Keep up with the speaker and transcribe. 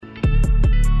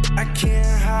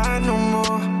high no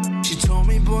more. She told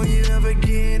me, boy, you ever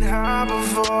get high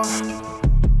before?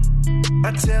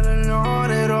 I tell her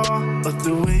not at all, but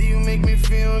the way you make me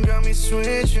feel got me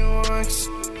switching once.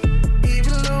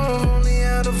 Even though I've only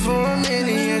had her for a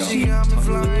minute, yeah, she got me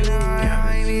flying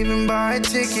high. I ain't even buy a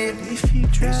ticket.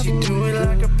 And she do it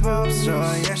like a pop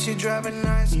star. Yeah, she drive a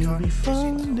nice car. We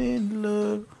fall in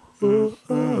love. Oh,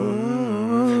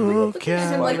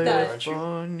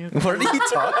 California. What are you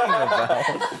talking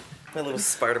about? My little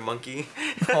spider monkey.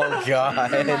 Oh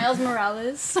God. Miles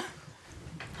Morales.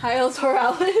 Miles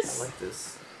Morales. I like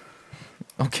this.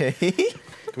 Okay.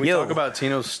 Can we talk about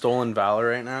Tino's stolen valor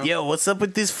right now? Yo, what's up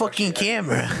with this fucking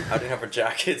camera? I didn't have a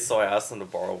jacket, so I asked him to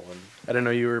borrow one. I didn't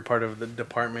know you were part of the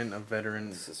Department of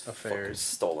Veterans This is fucking Affairs.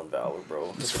 stolen valor,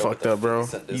 bro. It's Look at fucked the up, bro.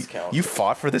 50% discount. You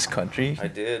fought for this country? I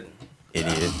did.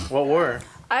 Idiot. What war?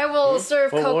 I will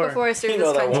serve What coke war? before I serve You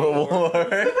know this that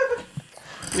country. one.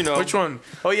 You know. Which one?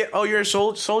 Oh yeah. Oh, you're a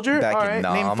soldier. Back All in right.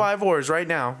 Nam. Name 5 wars right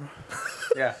now.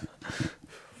 Yeah.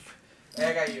 Hey,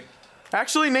 I got you.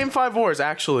 Actually, name 5 wars.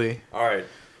 Actually. All right.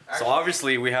 So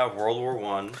obviously we have World War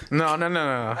One. No. I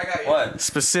got you. What?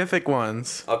 Specific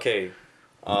ones. Okay.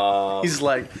 He's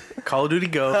like Call of Duty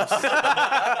Ghosts,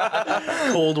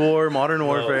 Cold War, Modern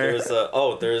Warfare. There's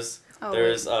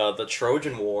the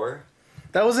Trojan War.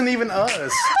 That wasn't even us.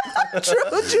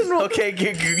 Okay,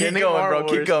 keep going, bro.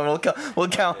 Keep going. We'll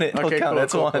count it. Okay, We'll count.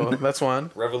 That's one. Cool. That's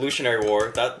one. Revolutionary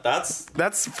War. That's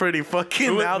That's pretty fucking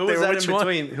Who out was there. that Which in one?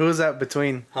 between? Who was that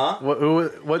between? Huh?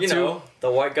 What you two? know,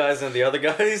 the white guys and the other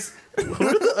guys. Who are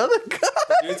the other guys?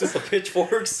 The dudes with the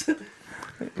pitchforks.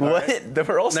 What? They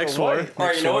were also Next war. white.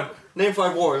 Alright, you know what? Name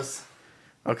 5 wars.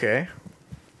 Okay.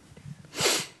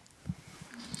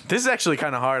 This is actually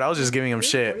kind of hard. I was just giving him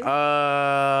shit.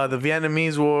 The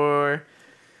Vietnamese War.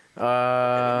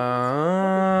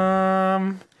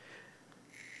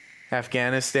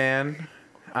 Afghanistan.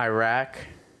 Iraq.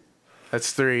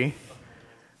 That's 3.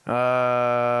 So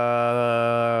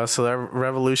the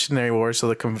Revolutionary War. So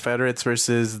the Confederates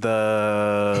versus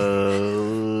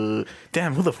the.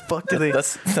 Damn, who the fuck did they?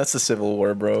 That's the Civil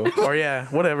War, bro. Or yeah,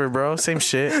 whatever, bro. Same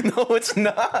shit. No, it's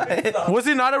not. Was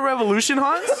it not a revolution,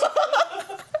 Hans?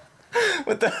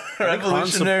 With the Han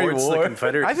Revolutionary supports the War.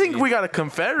 Confederacy. I think we got a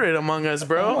Confederate among us,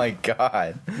 bro. Oh my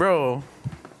God. Bro.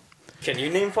 Can you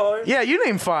name 5? Yeah, you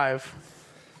name 5.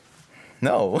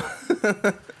 No.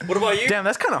 What about you? Damn,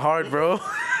 that's kind of hard, bro.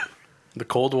 the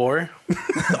Cold War,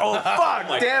 Oh,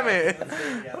 fuck. Damn it.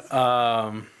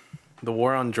 the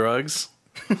war on drugs.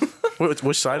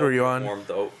 Which side were you on? Formed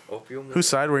the opium. Whose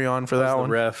side were you on for that The one?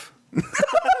 ref.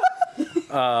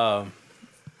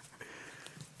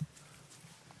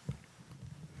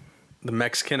 The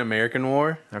Mexican American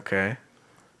War. Okay.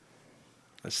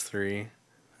 That's 3.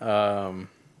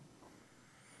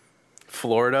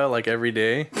 Florida, like every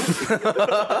day.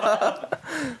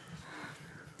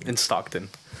 In Stockton.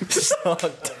 That's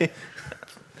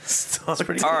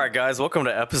pretty All right, guys, welcome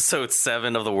to episode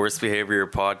 7 of the Worst Behavior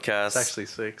Podcast. It's actually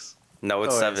 6. No,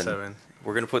 it's Oh, wait, 7. 7.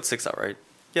 We're gonna put 6 out, right?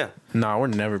 Yeah. No, we're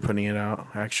never putting it out,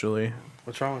 actually.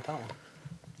 What's wrong with that one?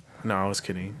 No, I was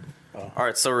kidding. All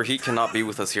right, so Rahit cannot be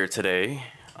with us here today.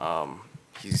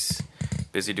 He's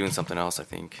busy doing something else, I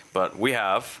think. But we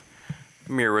have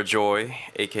Mira Joy,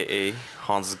 aka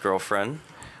Hans' girlfriend.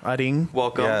 Adding.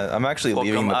 Welcome. Yeah, I'm actually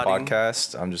leaving the Welcome, Ading.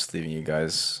 podcast. I'm just leaving you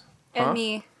guys. And Huh?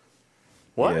 me.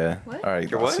 What? Yeah. What? All right.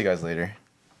 You're I'll what? see you guys later.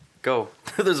 Go.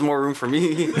 There's more room for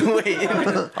me. Wait.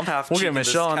 I'm half. We'll cheek get in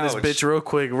Michelle on this couch. bitch real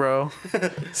quick, bro.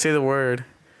 Say the word.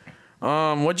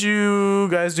 What'd you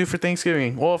guys do for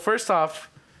Thanksgiving? Well, first off,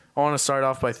 I want to start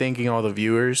off by thanking all the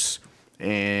viewers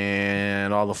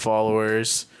and all the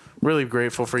followers. Really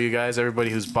grateful for you guys. Everybody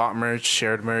who's bought merch,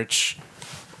 shared merch,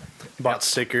 Bought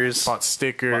stickers. bought Bought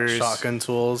stickers. shotgun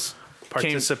tools.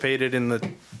 Participated in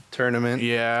the tournament.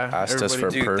 Yeah. Asked us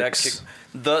everybody- for Dude, that perks.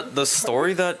 the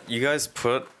story that you guys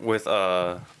put with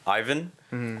Ivan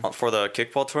for the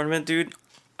kickball tournament, dude,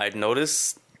 I'd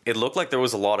noticed it looked like there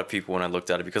was a lot of people when I looked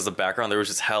at it because the background there was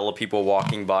just hella people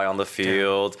walking by on the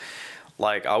field.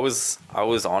 Like I was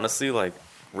honestly like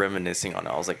reminiscing on it.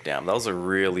 I was like, damn, that was a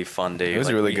really fun day. It was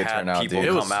a Like, really we good had turnout, people dude.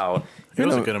 It was- come out. It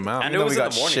was a good amount. And Even though was we in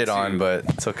got the morning, shit on, too. but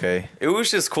it's okay. It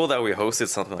was just cool that we hosted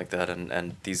something like that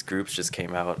and these groups just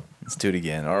came out. Let's do it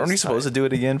again. Aren't we supposed to do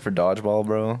it again for dodgeball,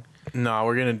 bro? No,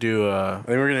 we're gonna do I think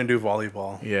we're gonna do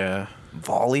volleyball. yeah.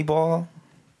 Volleyball?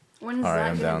 When's All right, that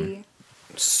I'm gonna down. be?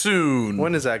 Soon.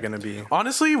 When is that gonna be?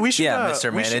 Honestly, we should. Yeah,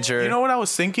 Mr. we should- Manager. you know what I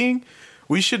was thinking?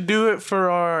 We should do it for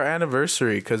our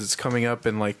anniversary because it's coming up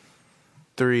in like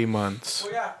 3 months.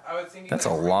 Well, yeah, I was thinking. That's a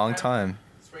like long springtime. time.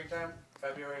 Springtime,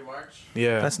 February, March.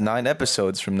 Yeah. That's 9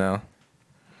 episodes from now.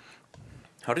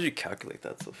 How did you calculate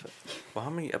that so fast? Well,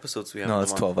 how many episodes do we have? No, in a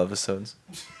it's month? 12 episodes.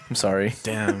 I'm sorry.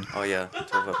 Damn. Oh yeah,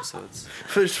 12 episodes.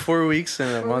 There's 4 weeks in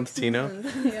a month, Tino.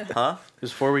 Yeah. Huh?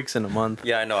 There's 4 weeks in a month.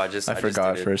 Yeah, I know. I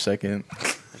forgot just for a second.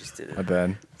 I just did My it.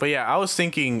 bad. But yeah, I was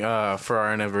thinking for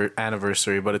our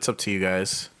anniversary, but it's up to you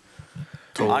guys.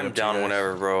 Totally I'm up to you down guys.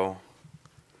 whenever, bro.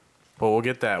 But we'll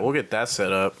get that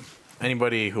set up.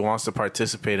 Anybody who wants to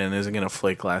participate and isn't gonna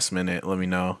flake last minute, let me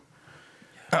know.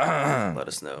 Let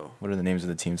us know. What are the names of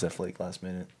the teams that flake last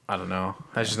minute? I don't know.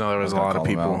 I just know there was a I'm lot gonna of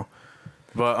call them people. out.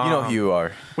 But You know who you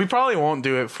are. we probably won't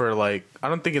do it for like. I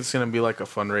don't think it's gonna be like a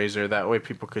fundraiser. That way,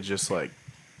 people could just like.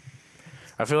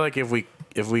 I feel like if we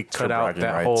cut for out bragging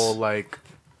that rights. whole like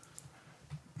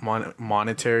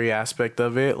monetary aspect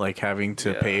of it, like having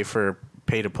to Yeah.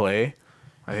 pay to play,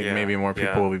 I think Yeah, maybe more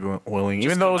people yeah. will be willing. Just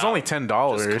Even though it come was only out.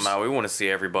 $10. Just come out. We want to see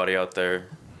everybody out there.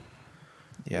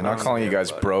 Yeah, not calling you guys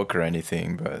Everybody. broke or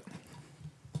anything, but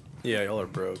Yeah, y'all are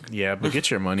broke. Yeah, but get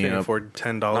your money Can't up. afford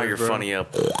 $10. Now you're bro. funny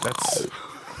up. That's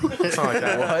it's not like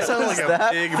that. Sounds like a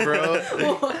pig, bro.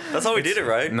 That's how we did it,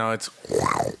 right? No, it's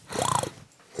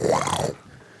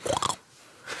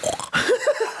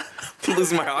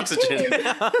Losing my oxygen.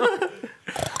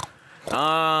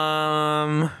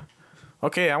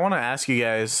 okay, I want to ask you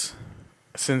guys,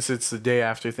 since it's the day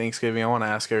after Thanksgiving, I want to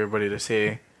ask everybody to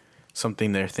say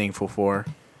something they're thankful for.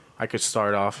 I could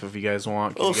start off if you guys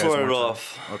want. Give I'll you guys start it more time.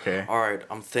 off. Okay. All right,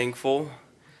 I'm thankful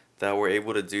that we're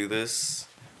able to do this.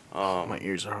 My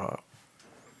ears are hot.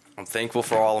 I'm thankful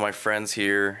for all of my friends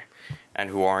here and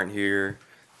who aren't here.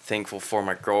 Thankful for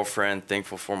my girlfriend.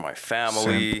 Thankful for my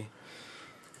family.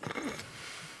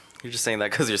 You're just saying that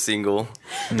because you're single.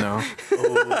 No.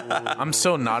 I'm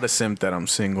so not a simp that I'm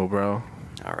single, bro.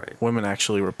 All right. Women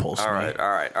actually repulse All me.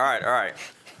 right.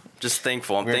 Just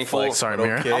thankful. I'm thankful. Sorry,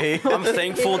 Mira. okay. I'm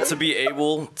thankful to be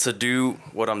able to do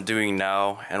what I'm doing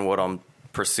now and what I'm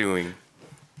pursuing.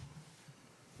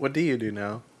 What do you do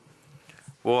now?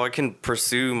 Well, I can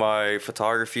pursue my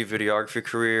photography, videography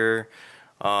career.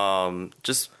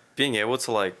 Just being able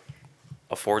to like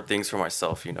afford things for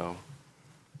myself, you know.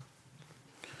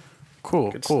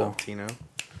 Cool, Good cool. stuff, Tino.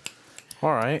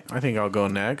 All right, I think I'll go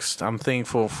next. I'm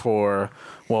thankful for,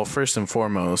 well, first and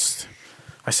foremost,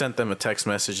 I sent them a text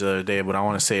message the other day, but I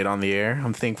want to say it on the air.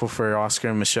 I'm thankful for Oscar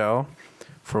and Michelle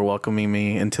for welcoming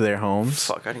me into their homes.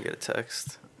 Fuck, I didn't get a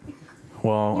text.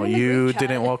 Well, You're in the you group chat.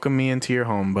 didn't welcome me into your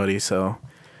home, buddy, so.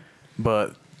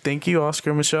 But thank you,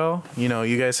 Oscar and Michelle. You know,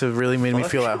 you guys have really made me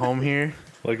feel at home here.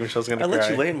 Like Michelle's gonna I cry. let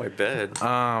you lay in my bed.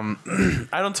 I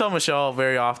don't tell Michelle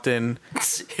very often.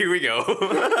 Here we go.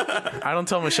 I don't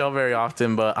tell Michelle very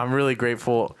often, but I'm really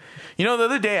grateful. You know, the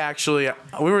other day, actually,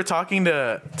 we were talking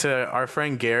to our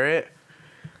friend Garrett,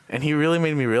 and he really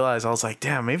made me realize, I was like,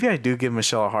 damn, maybe I do give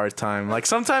Michelle a hard time. Like,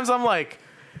 sometimes I'm like,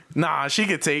 nah, she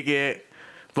could take it.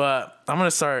 But I'm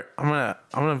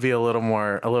gonna be a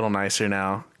little nicer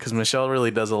now, because Michelle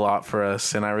really does a lot for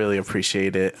us, and I really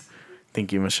appreciate it.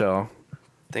 Thank you, Michelle.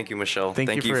 Thank you, Michelle. Thank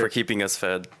Thank you you for- for keeping us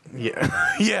fed. Yeah,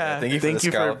 yeah. Thank you for the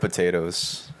scalloped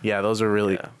potatoes. Yeah, those are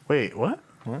really. Yeah. Wait, what?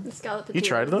 The scalloped You potatoes.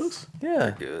 tried those?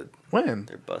 Yeah. Good. When?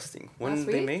 They're busting. When Last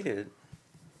they week? made it.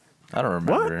 I don't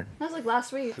remember. That was like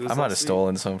last week. It was I might have last week.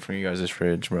 stolen some from you guys'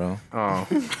 fridge, bro. Oh,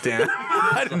 damn!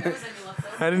 I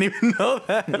didn't even know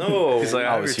that. No. He's like, I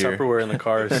I have was your here. Tupperware in the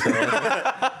car. So.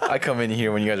 I come in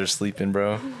here when you guys are sleeping,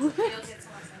 bro.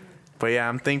 But yeah,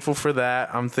 I'm thankful for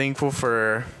that. I'm thankful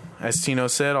for, as Tino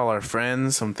said, all our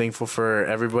friends. I'm thankful for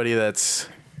everybody that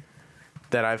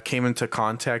I've came into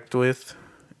contact with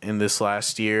in this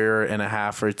last year and a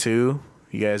half or two.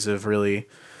 You guys have really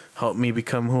helped me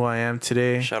become who I am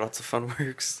today. Shout out to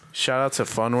Funworks. Shout out to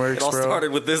Funworks, It all bro.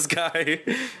 started with this guy.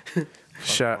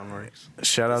 Shout out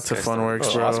to guy's Funworks,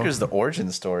 Bro, bro. Oscar's the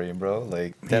origin story, bro.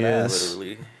 Like, He that is. ass.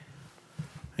 Literally.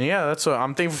 And yeah, that's what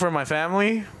I'm thankful for. My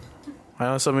family. I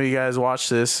know some of you guys watch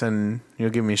this, and you'll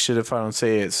give me shit if I don't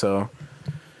say it. So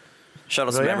Shout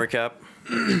out Oh, to yeah. Memory Cap.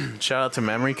 shout out to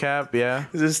Memory Cap. Yeah,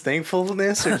 Is this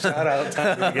thankfulness or shout out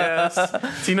time? yes.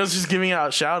 Tino's just giving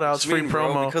out shout outs, free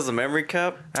Bro, promo. because of Memory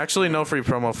Cap. Actually, no free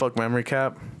promo. Fuck Memory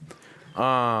Cap.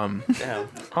 Damn.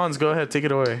 Hans, go ahead, take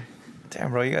it away.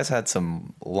 Damn, bro, you guys had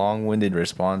some long-winded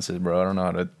responses, bro. I don't know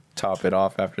how to top it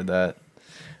off after that.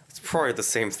 It's probably the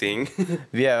same thing.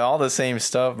 Yeah, all the same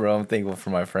stuff, bro. I'm thankful for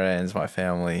my friends, my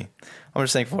family. I'm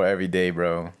just thankful for every day,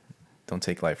 bro. Don't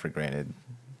take life for granted.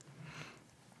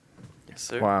 Yes,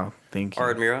 sir. Wow, thank you. All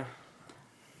right, Mira.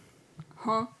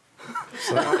 Huh?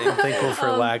 I'm thankful for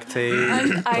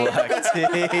lactate.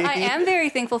 I am very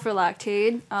thankful for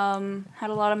Lactaid. Had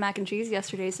a lot of mac and cheese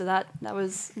yesterday, so that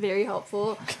was very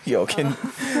helpful. Yo,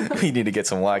 we need to get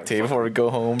some lactate before we go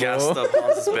home, Gassed bro. up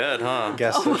Hans's bed, huh?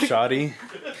 Guess shoddy.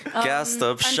 Gassed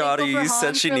up, I'm thankful shoddy for said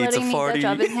Hans she for needs a letting me party.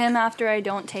 Dutch oven him after I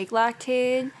don't take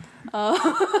Lactaid.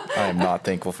 I am not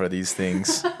thankful for these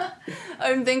things.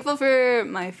 I'm thankful for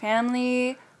my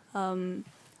family,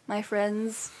 my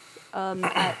friends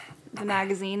at the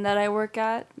magazine that I work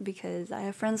at, because I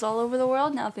have friends all over the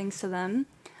world now thanks to them.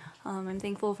 I'm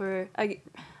thankful for,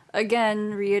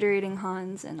 again, reiterating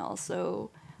Hans, and also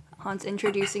Hans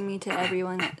introducing me to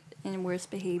everyone in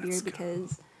worst behavior,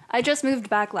 because I just moved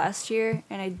back last year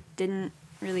and I didn't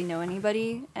really know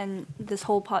anybody, and this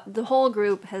whole the whole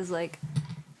group has like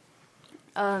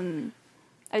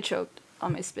I choked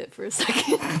on my spit for a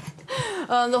second.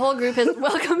 The whole group has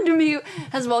welcomed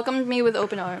me with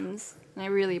open arms, and I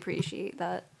really appreciate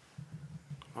that.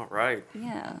 All right.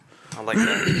 Yeah. I like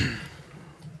that.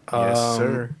 Yes,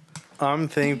 sir. I'm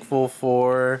thankful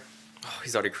for. Oh,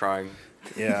 he's already crying.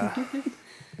 Yeah.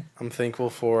 I'm thankful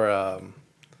for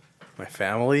my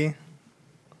family.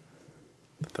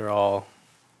 That they're all,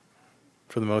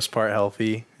 for the most part,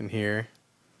 healthy and here.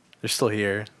 They're still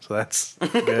here, so that's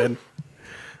good.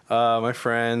 My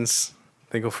friends.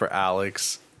 Thankful for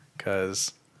Alex,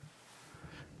 because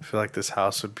I feel like this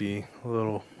house would be a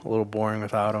little boring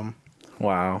without him.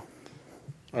 Wow.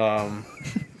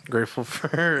 Grateful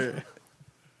for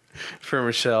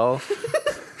Michelle.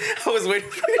 I was waiting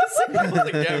for you to say that. I was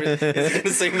like, damn it. Is he going to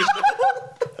say Michelle?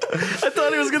 I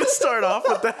thought he was gonna start off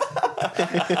with that.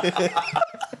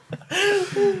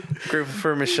 Grateful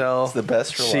for Michelle. It's the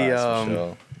best for She last,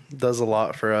 Michelle. does a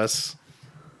lot for us.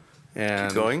 And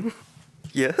Keep going.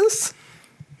 Yes.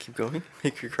 Keep going.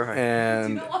 Make her cry.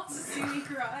 And wants to see me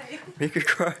cry. Make her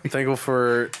cry. I'm thankful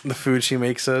for the food she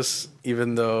makes us,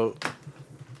 even though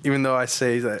I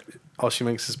say that all she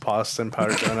makes is pasta and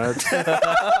powdered donuts.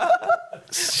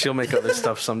 She'll make other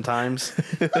stuff sometimes.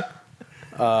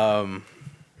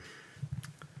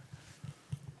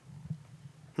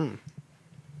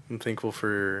 I'm thankful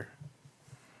for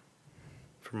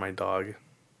my dog.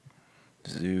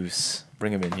 Zeus.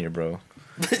 Bring him in here, bro.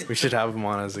 We should have him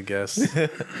on as a guest.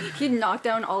 He'd knock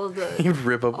down all of the. He'd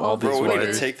rip up all these Bro, we need to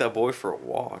wires. take that boy for a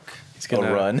walk. He's Go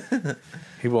gonna run.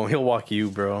 He won't. He'll walk you,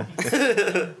 bro.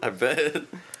 I bet.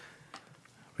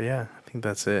 But yeah, I think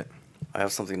that's it. I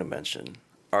have something to mention.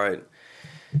 All right.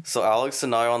 So Alex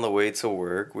and I, on the way to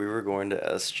work, we were going to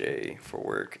SJ for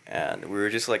work, and we were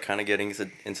just like kind of getting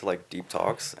into like deep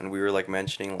talks, and we were like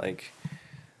mentioning like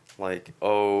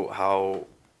oh, how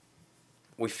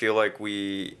we feel like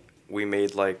we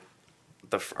made like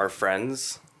our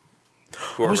friends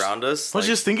who are around us. I was like,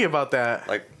 just thinking about that.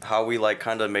 like how we like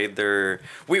kind of made their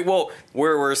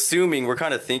we're assuming, we're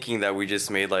kind of thinking that we just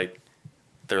made like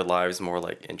their lives more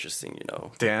like interesting, you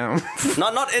know. Damn.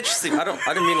 Not interesting. I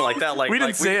didn't mean it like that. Like We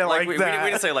didn't say it like we that.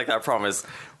 didn't say it like that. I promise.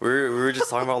 We were just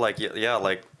talking about like yeah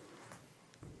like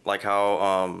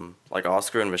how like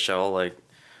Oscar and Michelle, like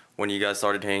when you guys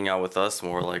started hanging out with us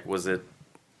more, like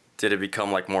did it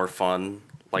become like more fun?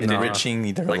 Like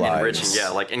Enriching their like lives. enriching, yeah,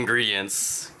 like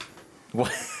ingredients. What?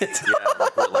 Yeah,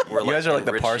 we're You guys are like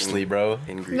the enriching parsley, bro.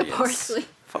 Ingredients. The parsley.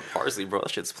 Fuck parsley, bro.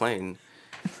 That shit's plain.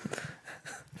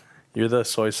 You're the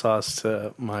soy sauce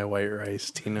to my white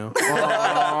rice, Tino.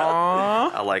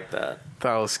 I like that.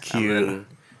 That was cute.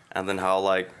 And then how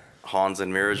like Hans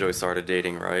and Mirajoy started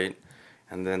dating, right?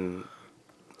 And then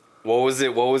what was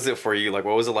it for you? Like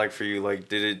what was it like for you? Like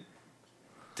did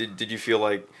you feel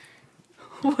like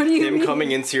What do you him mean?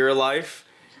 coming into your life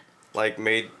like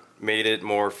made it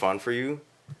more fun for you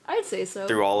I'd say so.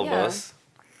 through all of Yeah. us?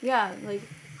 Yeah, like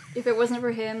if it wasn't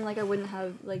for him, like I wouldn't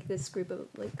have like this group of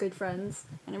like good friends,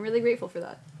 and I'm really grateful for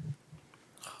that.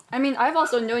 I mean, I've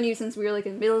also known you since we were like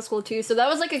in middle school too, so that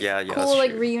was like a Yeah, cool that's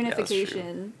like true. Yeah, that's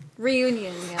reunification.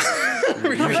 Reunion, yeah. Like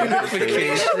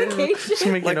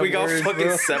Like we got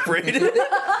fucking separated.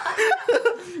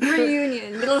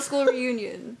 Reunion, middle school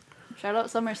reunion. Shout out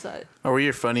Somerset. Are we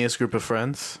your funniest group of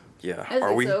friends? Yeah. I Are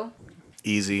think we? so.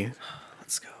 Easy.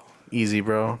 Let's go. Easy,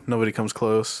 bro. Nobody comes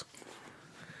close.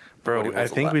 Bro, Nobody I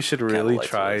holds a think light- we should candle really light to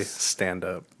try us. stand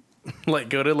up. Like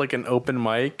go to like an open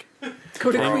mic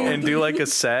Go to and do like a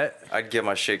set. I'd get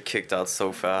my shit kicked out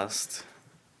so fast.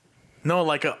 No,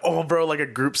 like a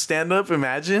group stand up,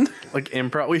 imagine. Like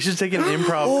improv. We should take an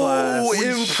improv class.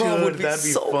 improv would be That'd be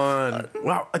so fun.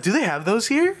 Wow. Do they have those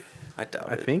here? I doubt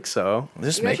I it. think so.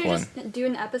 Just You guys make should one. just do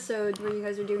an episode where you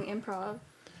guys are doing improv.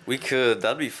 We could.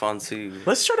 That'd be fun too.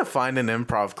 Let's try to find an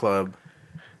improv club.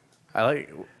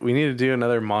 We need to do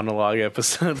another monologue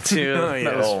episode too. Oh, yeah.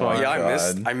 That was Oh, fun. my Yeah,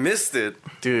 God. I missed it.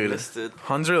 Dude, Missed it.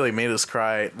 Hans really made us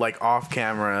cry, like off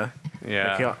camera.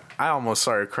 Yeah. Like, I almost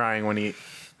started crying when he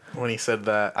when he said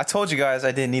that. I told you guys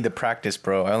I didn't need to practice,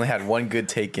 bro. I only had one good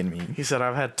take in me. He said,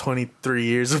 I've had 23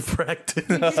 years of practice.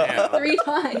 3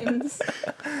 times.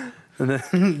 And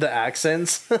then the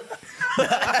accents.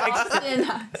 Austin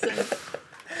accent.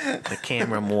 The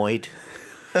camera moid.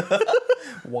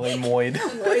 Wine moid.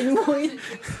 Moid.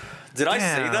 Did I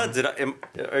say Damn.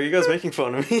 that? Are you guys making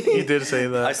fun of me? He did say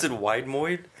that. I said wide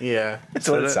moid. Yeah. That's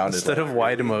what it sounded Instead like. of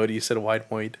wide mode, you said wide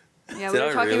moid. Yeah, we Did were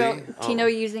I talking really? about Tino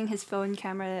using his phone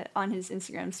camera on his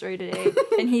Instagram story today,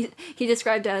 and he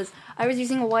described it as, I was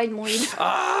using a wide moid.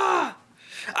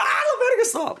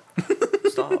 Leviticus,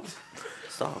 stop.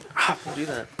 Stop. Don't do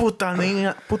that.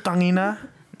 Putangina.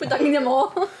 Putangin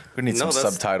mo. We need No, some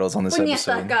that's- subtitles on this Punyeta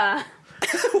episode. ka.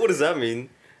 What does that mean?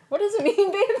 What does it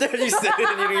mean, babe? You said it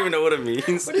and you don't even know what it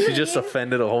means. What does She it just mean?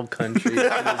 offended a whole country.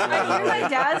 I hear my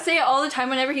dad say it all the time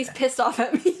whenever he's pissed off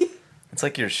at me. It's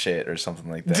like your shit or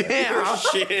something like that. Damn.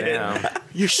 Shit. Damn.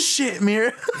 You shit,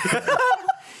 Mira.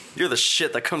 You're the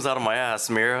shit that comes out of my ass,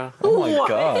 Mira. Oh my What?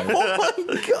 god.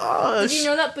 Did you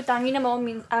know that putangin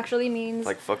mo actually means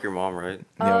Like, fuck your mom, right?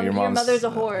 Your mom's mother's a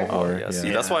whore? whore, Yeah, see,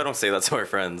 that's why I don't say that to my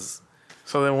friends.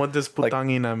 So then what does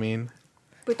putangina mean?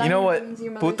 Putangin You know what means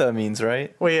your mother- puta means,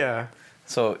 right? Well, yeah.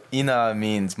 So ina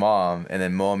means mom, and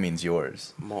then mo means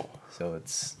yours. Mo. So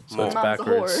it's Mo. Your mom's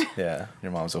backwards. a whore. yeah,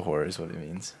 your mom's a whore is what it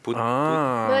means.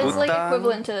 Ah. But it's like Putang.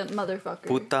 equivalent to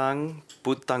motherfucker.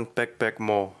 Putang pek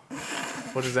mo.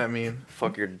 What does that mean?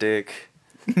 Fuck your dick.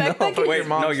 Back, back, But Wait, your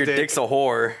mom's no, your dick. dick's a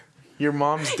whore. Your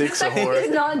mom's dick's a It's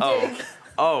whore. not Oh. dick.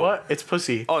 Oh. What? It's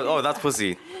pussy. Oh, that's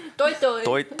pussy. Toy toy.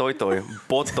 Toy.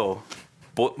 Boto.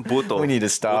 Buto. We need to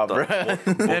stop, Buto. bro.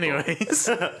 Boto. Anyways,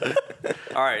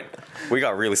 All right, we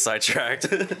got really sidetracked.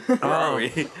 Where are we?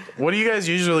 what do you guys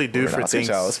usually do for We're not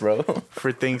house, bro.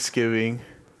 for Thanksgiving?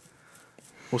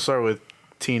 We'll start with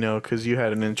Tino because you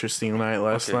had an interesting night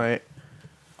last Okay.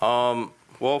 night.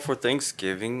 Well, for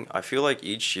Thanksgiving, I feel like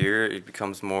each year it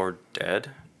becomes more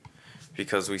dead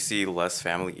because we see less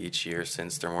family each year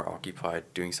since they're more occupied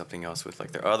doing something else with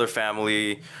like their other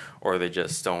family, or they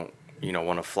just don't,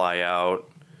 want to fly out.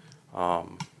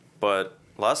 But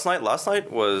last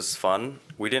night was fun.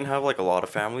 We didn't have like a lot of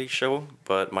family show,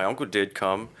 but my uncle did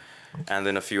come, and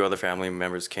then a few other family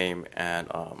members came, and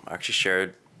I actually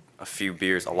shared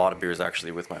a lot of beers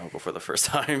actually with my uncle for the first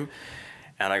time,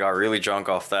 and I got really drunk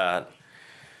off that.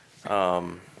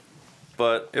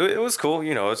 But it was cool,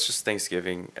 it's just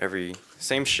Thanksgiving,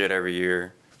 same shit every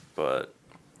year, but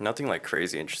nothing like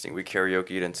crazy interesting. We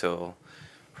karaoke'd until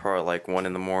probably like 1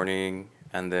 a.m,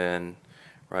 and then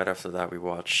right after that we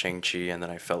watched Shang-Chi, and then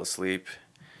I fell asleep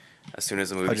as soon as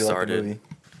the movie How'd you like the started. movie?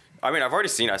 I mean, I've already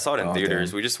seen it. I saw it in Oh,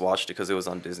 theaters. damn. We just watched it because it was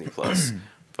on Disney Plus.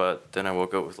 But then I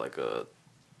woke up with like a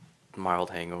mild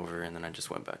hangover, and then I just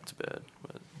went back to bed.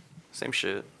 But same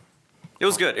shit. It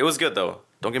was good. It was good though.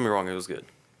 Don't get me wrong. It was good.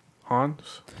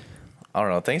 Hans? I don't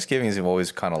know. Thanksgiving is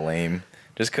always kind of lame,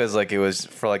 just because like it was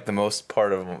for like the most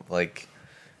part of like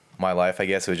my life. I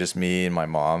guess it was just me and my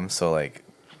mom. So like,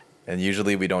 and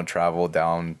usually we don't travel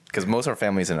down because most of our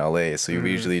family's in LA. So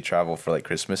we usually travel for like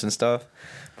Christmas and stuff.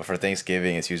 But for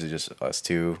Thanksgiving, it's usually just us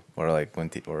two, or like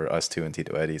or us two and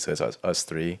Tito Eddie. So it's us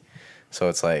three. So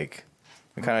it's like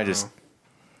we kind of just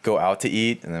go out to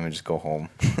eat and then we just go home.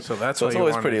 So that's So why it's you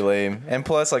always wanted- pretty lame. And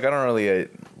plus, like, I don't really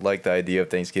like the idea of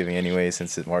Thanksgiving anyway,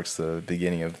 since it marks the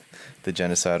beginning of the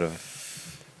genocide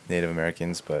of Native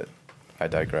Americans. But I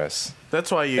digress.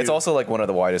 That's why you. It's also like one of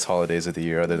the widest holidays of the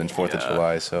year, other than 4th of Yeah.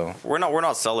 July. So We're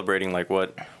not celebrating like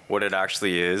what it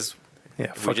actually is.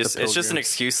 Yeah, We just it's just an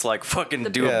excuse to like fucking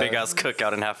do Yeah. a big ass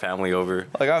cookout and have family over.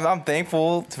 like I'm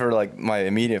thankful for like my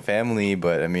immediate family,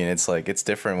 but I mean it's like it's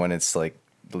different when it's like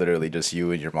literally just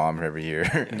you and your mom every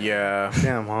year. Yeah.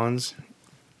 Damn, Hans.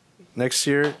 Next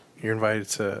year, you're invited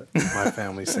to my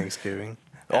family's Thanksgiving.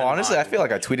 Oh, honestly, I feel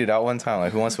like I tweeted out one time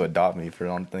like, who wants to adopt me for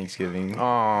on Thanksgiving?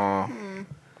 Aw.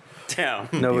 Damn.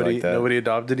 Nobody, like that. nobody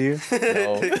adopted you.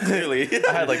 No. Clearly.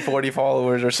 I had like 40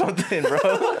 followers or something,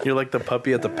 bro. You're like the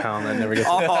puppy at the pound that never gets.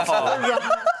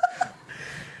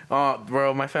 Oh,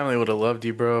 bro, my family would have loved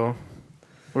you, bro.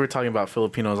 We were talking about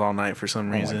Filipinos all night for some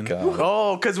reason. God.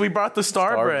 Oh, because we brought the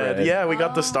star bread. bread. Yeah, we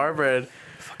got the star bread.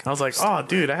 I was like, oh,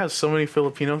 dude, I have so many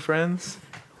Filipino friends.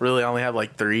 Really, I only have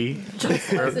like 3.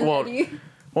 well,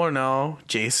 well, no,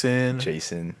 Jason.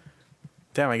 Jason.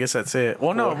 Damn, I guess that's it.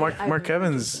 Well, no, Mark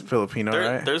Evans Filipino,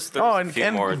 right? There's oh, a and, few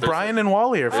and more. There's Brian and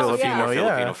Wally are There's a few Filipino. more Yeah.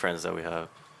 Filipino friends that we have.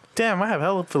 Damn, I have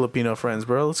hella Filipino friends,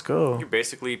 bro. Let's go. You're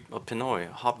basically a Pinoy,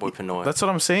 a hot boy Pinoy. That's what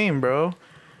I'm saying, bro.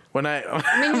 When I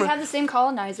mean, we have the same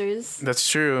colonizers. That's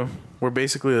true. We're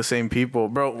basically the same people,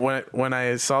 bro. When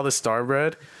I saw the star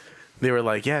bread, they were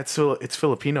like, yeah, it's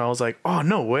Filipino. I was like, oh,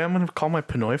 no way. I'm going to call my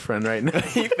Pinoy friend right now.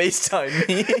 He FaceTimed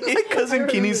me. My cousin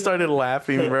Keeney started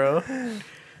laughing, bro.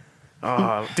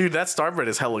 Dude, that Starbread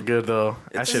is hella good, though.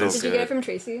 That shit so is... Did you get it from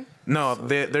Tracy? No,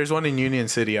 there's one in Union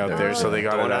City out there, so they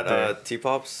got The it one out at there.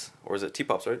 T-Pops? Or is it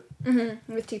T-Pops, right?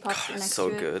 With teapots next So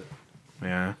to it. good.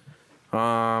 Yeah.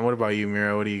 What about you,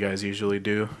 Mira? What do you guys usually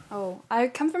do? Oh, I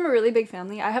come from a really big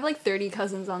family. I have like 30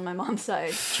 cousins on my mom's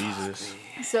side. Jesus.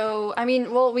 So, I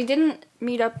mean, well, we didn't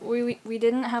meet up. We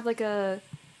didn't have like a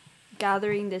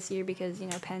gathering this year because, you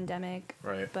know, pandemic.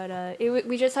 Right. But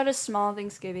we just had a small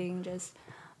Thanksgiving, just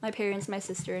my parents, my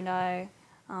sister, and I.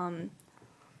 I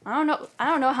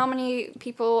don't know how many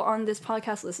people on this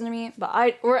podcast listen to me, but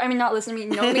not listen to me,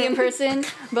 know me in person,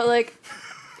 but like,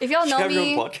 if y'all know You have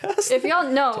me, your own podcast? if y'all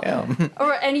know, Damn.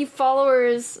 or any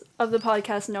followers of the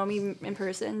podcast know me in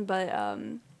person, but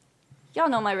y'all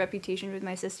know my reputation with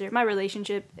my sister, my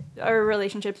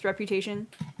relationship's reputation.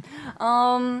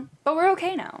 But we're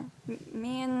okay now.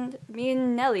 Me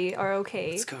and Nelly are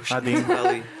okay. Let's go. Shout out Ading. to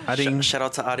Nelly. Ading. Shout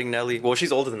out to Ading Nelly. Well,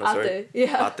 she's older than us, right? Ate,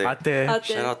 yeah. Ate. Ate. Ate.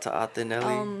 Shout out to Ate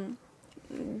Nelly.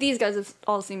 These guys have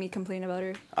all seen me complain about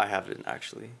her. I haven't,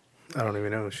 actually. I don't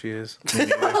even know who she is.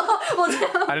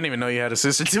 I didn't even know you had a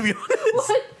sister, to be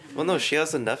honest. Well, no, she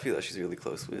has a nephew that she's really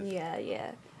close with.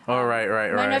 Yeah. Oh, right.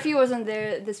 My nephew wasn't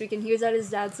there this weekend. He was at his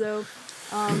dad's, though.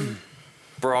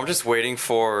 Bro, I'm just waiting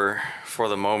for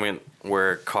the moment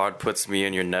where COD puts me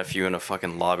and your nephew in a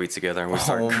fucking lobby together and we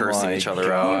start cursing my each other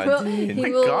God. out.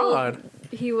 God.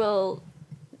 He will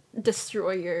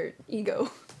destroy your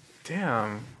ego.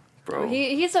 Damn. Bro.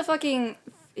 He's a fucking...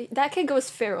 That kid goes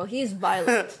feral. He's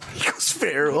violent. He goes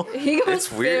feral. He goes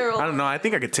It's weird. feral. I don't know. I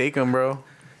think I could take him, bro.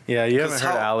 Yeah, you haven't 'Cause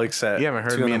heard how- Alex at You haven't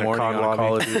heard 2 me in the in a morning COD on lobby.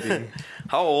 Call of Duty.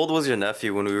 How old was your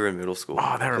nephew when we were in middle school?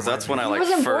 Oh, that Because that's when I He like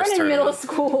wasn't first born in heard middle of him.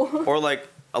 school. Or like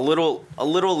a little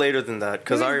later than that.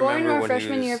 Because He I was born remember our when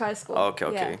freshman he was... year of high school. Oh,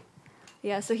 okay.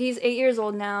 Yeah, so he's 8 years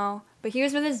old now, but he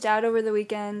was with his dad over the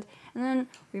weekend, and then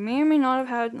we may or may not have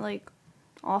had like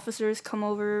officers come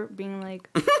over being like,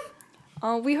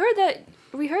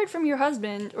 we heard from your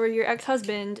husband or your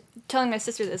ex-husband, telling my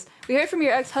sister this. We heard from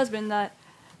your ex-husband that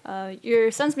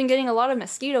your son's been getting a lot of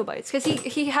mosquito bites because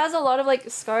he has a lot of like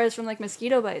scars from like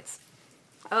mosquito bites.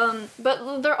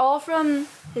 But they're all from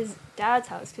his dad's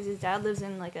house because his dad lives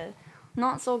in like a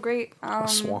not so great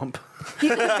Swamp.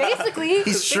 basically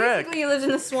He's Shrek. basically he lives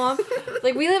in the swamp.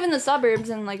 Like we live in the suburbs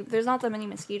and like there's not that many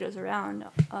mosquitoes around.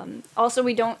 Also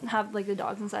we don't have like the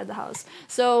dogs inside the house.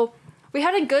 So we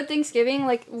had a good Thanksgiving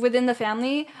like within the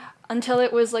family until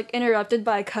it was like interrupted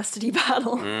by a custody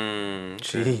battle.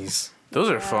 Jeez. Those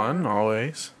are fun,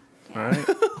 always. All right.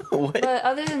 But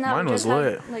other than that, Mine we was just had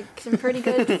lit. like some pretty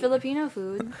good Filipino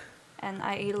food, and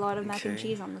I ate a lot of mac and Okay.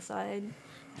 cheese on the side. You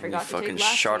Forgot to fucking take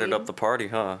last sharded week. up the party,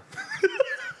 huh?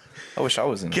 I wish I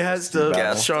was in Gassed this up,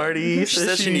 battle. shardy. She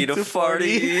said she need a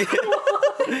farty.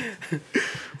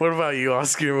 What about you,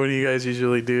 Oscar? What do you guys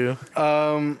usually do?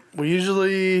 We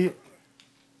usually,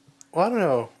 well, I don't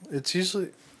know.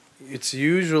 It's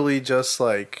usually just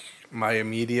like my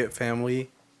immediate family,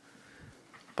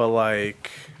 but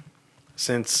like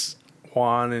since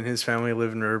Juan and his family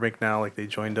live in Burbank now, like they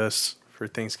joined us for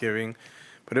Thanksgiving,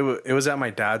 but it was at my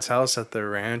dad's house at the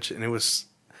ranch, and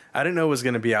I didn't know it was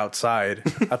gonna be outside.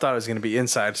 I thought it was gonna be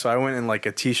inside, so I went in like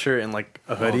a t-shirt and like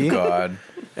a hoodie. Oh God.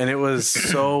 And it was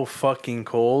so fucking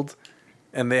cold.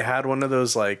 And they had one of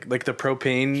those like the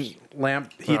propane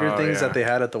lamp heater Oh, things yeah. that they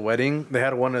had at the wedding. They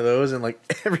had one of those, and like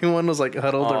everyone was like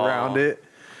huddled Aw. around it.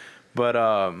 But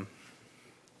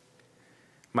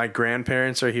my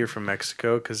grandparents are here from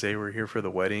Mexico because they were here for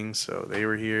the wedding, so they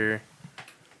were here.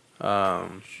 But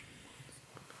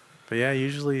yeah,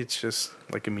 usually it's just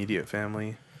like immediate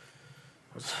family.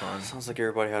 That's fun. Sounds like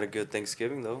everybody had a good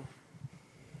Thanksgiving though.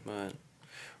 But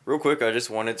real quick, I just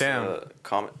wanted Damn. to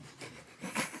comment.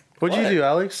 What'd you do,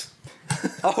 Alex?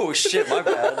 Oh shit, my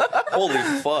bad. Holy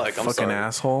fuck! I'm Fucking sorry.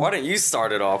 asshole. Why didn't you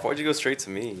start it off? Why'd you go straight to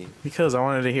me? Because I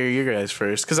wanted to hear you guys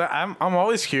first. Because I'm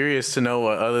always curious to know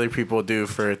what other people do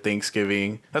for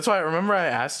Thanksgiving. That's why I remember I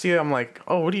asked you. I'm like,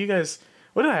 oh, what did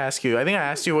I ask you? I think I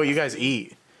asked you what you guys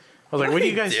eat. I was like, what do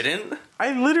you guys? Didn't?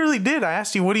 I literally did. I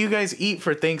asked you, what do you guys eat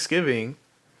for Thanksgiving?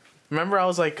 Remember, I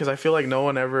was like, because I feel like no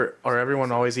one ever or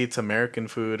everyone always eats American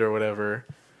food or whatever.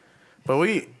 But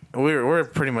we're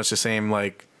pretty much the same.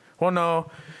 Like, well, no,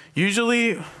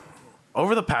 usually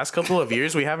over the past couple of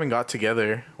years we haven't got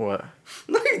together. What?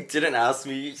 No, you didn't ask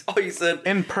me. All you said.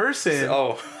 In person.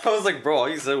 Oh, I was like, bro. All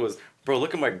you said was, bro,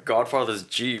 look at my godfather's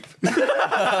Jeep. Bro,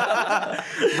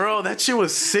 that shit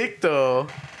was sick though.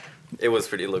 It was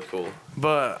pretty look cool.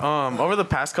 But over the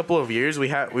past couple of years, we've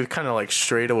kind of like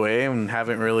strayed away and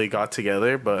haven't really got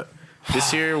together. But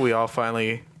this year, we all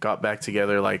finally got back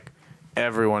together, like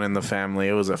everyone in the family.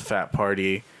 It was a fat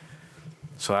party,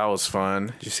 so that was fun.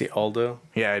 Did you see Aldo?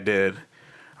 Yeah, I did.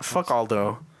 Fuck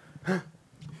Aldo.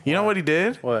 You know what he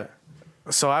did? What?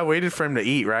 So I waited for him to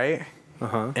eat, right?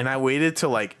 Uh-huh. And I waited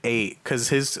till like 8 because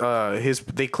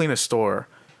they clean a store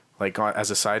like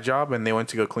as a side job, and they went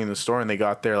to go clean the store, and they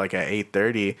got there like at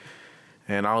 8:30,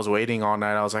 and I was waiting all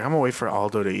night. I was like, I'm gonna wait for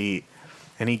Aldo to eat,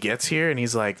 and he gets here and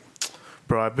he's like,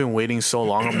 bro, I've been waiting so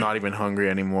long, I'm not even hungry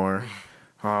anymore.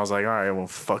 And I was like, all right, well,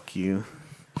 fuck you.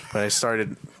 But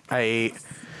I ate.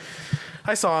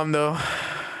 I saw him though.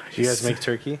 Did you guys make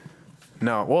turkey?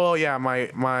 No, well, yeah,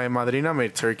 my madrina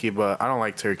made turkey, but I don't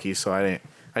like turkey, so I didn't.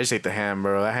 I just ate the ham,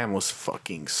 bro. That ham was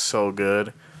fucking so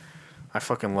good. I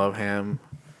fucking love ham.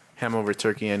 Ham over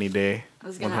turkey any day. I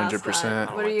was gonna ask 100%.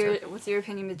 that. What's your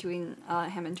opinion between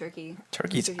ham and turkey?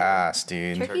 Turkey's ass,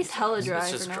 dude. Turkey's hella dry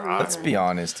It's just for no dry. Let's reason. be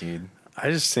honest, dude.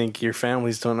 I just think your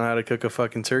families don't know how to cook a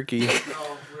fucking turkey.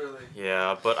 Oh, really?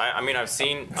 Yeah, but I mean, I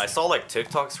saw like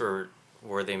TikToks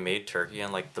where they made turkey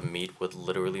and like the meat would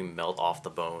literally melt off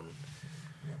the bone.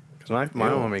 Cause my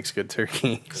mom makes good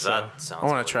turkey. Cause that sounds. I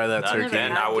wanna try that turkey.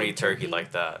 Then I would eat turkey Turkey.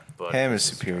 like that, but Ham is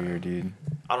superior, dude.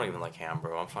 I don't even like ham,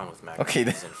 bro. I'm fine with mac and Okay,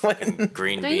 cheese then and fucking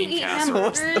green Don't you bean eat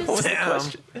casserole. hamburgers?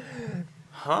 Damn.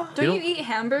 Huh? Don't you eat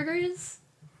hamburgers?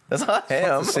 That's not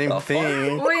ham. The same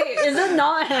thing. Wait, is it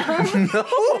not ham? No.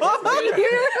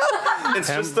 It's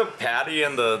just the patty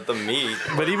and the meat.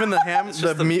 But even the ham,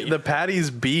 just the meat. the patty's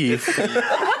beef. Why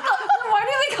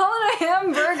do they call it a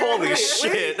hamburger? Holy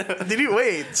shit! Did you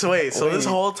wait? So this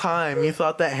whole time you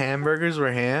thought that hamburgers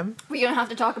were ham? We don't have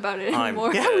to talk about it I'm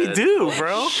anymore. Yeah, we dead. do,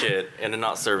 bro. Shit, and it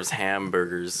not serves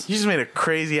hamburgers. You just made a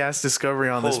crazy ass discovery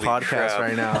on this Holy podcast crap.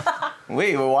 right now.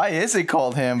 Wait, well, why is it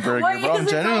called hamburger, Why bro? I'm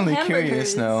is it called genuinely hamburgers?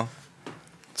 curious now.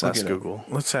 Let's ask Look it up. Google.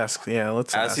 Let's ask. Yeah,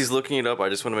 let's As ask. he's looking it up, I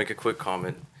just want to make a quick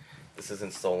comment. This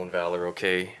isn't stolen valor,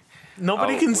 okay?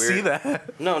 Nobody Oh, can weird. see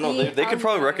that. No, Yeah, they could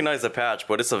probably I'm- recognize the patch,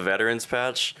 but it's a veterans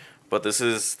patch. But this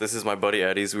is my buddy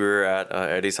Eddie's. We were at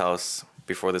Eddie's house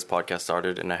before this podcast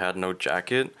started, and I had no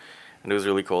jacket, and it was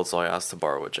really cold, so I asked to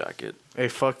borrow a jacket. Hey,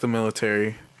 fuck the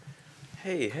military.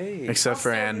 Hey. Except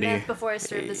for Andy. Before I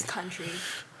serve this country.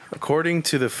 According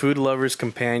to the Food Lover's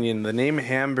Companion, the name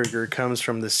hamburger comes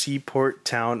from the seaport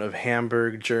town of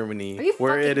Hamburg, Germany, Are you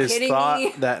where it fucking is kidding thought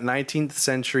me? that 19th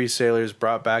century sailors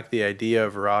brought back the idea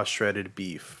of raw shredded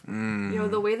beef. You know,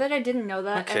 the way that I didn't know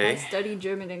that, and I Okay. studied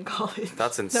German in college.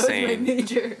 That's That was my insane.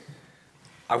 major.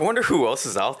 I wonder who else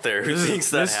is out there who thinks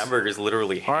that hamburger is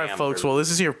literally All right, folks. Well,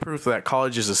 this is your proof that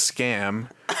college is a scam.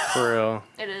 For real.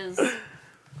 It is.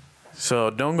 So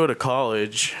don't go to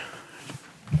college.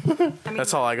 I mean,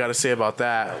 That's all I got to say about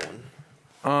that.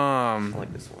 I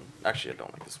like this one. Actually, I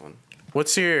don't like this one.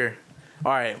 What's your?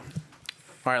 All right,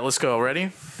 let's go.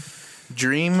 Ready?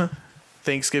 Dream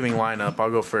Thanksgiving lineup.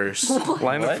 I'll go first.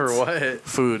 Line up What? for what?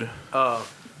 Food. All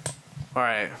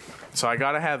right. So I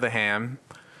gotta have the ham.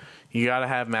 You gotta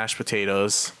have mashed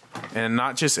potatoes, and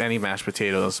not just any mashed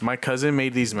potatoes. My cousin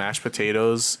made these mashed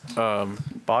potatoes,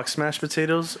 Box mashed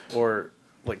potatoes or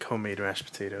like homemade mashed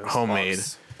potatoes? homemade.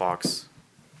 Box.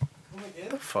 What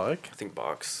the fuck? I think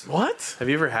box. What? Have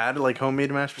you ever had like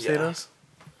homemade mashed potatoes?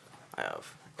 I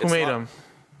have. Who It's made not- them?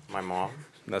 My mom.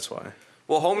 That's why.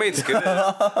 Well, homemade's good.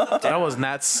 That was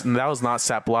not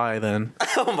Supply then.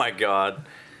 Oh my god.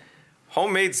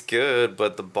 Homemade's good,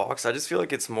 but the box, I just feel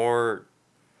like it's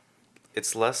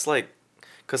less like,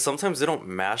 because sometimes they don't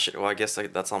mash it. Well, I guess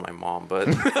that's on my mom, but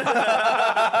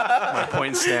My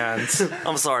point stands.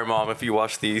 I'm sorry, Mom, if you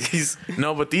watch these.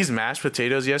 No, but these mashed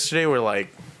potatoes yesterday were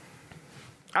like,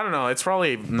 I don't know. It's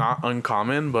probably not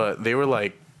uncommon, but they were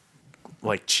like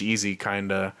cheesy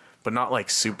kinda, but not like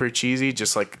super cheesy.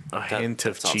 Just like a hint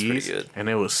of sounds pretty cheese, good. and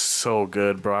it was so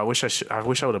good, bro. I wish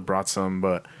I would have brought some,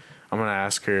 but I'm gonna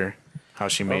ask her how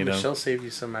she Oh, made them. Michelle saved you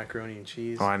some macaroni and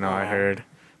cheese. Oh, I know. I heard.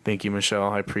 Thank you, Michelle.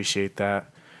 I appreciate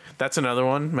that. That's another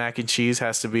one. Mac and cheese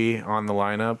has to be on the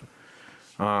lineup.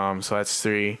 So that's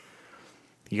 3.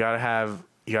 You gotta have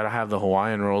the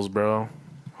Hawaiian rolls, bro.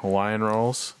 Hawaiian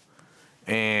rolls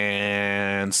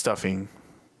and stuffing.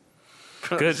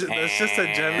 Good. That's just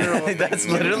a general. That's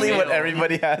literally what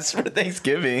everybody has for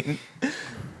Thanksgiving.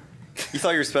 You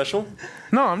thought you were special?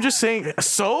 No, I'm just saying.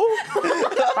 So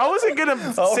I wasn't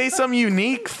gonna say some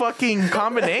unique fucking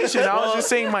combination. I was just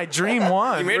saying my dream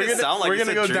one. You made it sound like we're you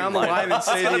gonna said go dream down the lineup. line and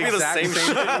say It's gonna the be the exact same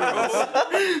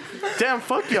same shit. Damn,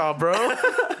 fuck y'all, bro.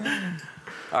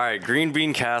 All right, green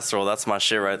bean casserole. That's my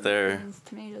shit right there.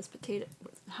 Tomatoes, potato.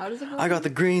 How does it go? I got the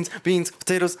greens, beans,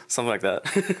 potatoes, something like that.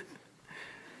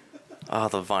 Ah,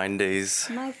 the Vine days.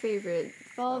 My favorite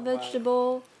fall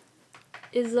vegetable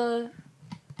is a.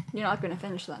 You're not gonna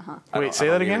finish that, huh? Wait, say I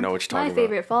that don't even again. know what you're My talking about.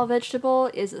 favorite fall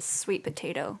vegetable is a sweet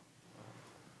potato.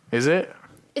 Is it?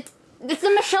 It's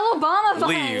the Michelle Obama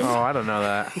vine. Leave. Oh, I don't know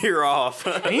that. You're off.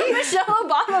 Michelle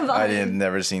Obama vine. I didn't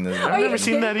never seen this. I've never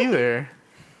seen that either.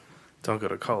 Don't go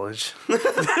to college.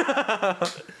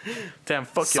 Damn,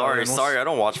 fuck y'all. sorry, animals. sorry. I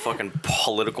don't watch fucking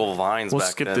political vines We'll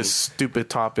back skip then. this stupid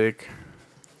topic.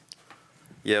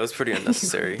 Yeah, it was pretty You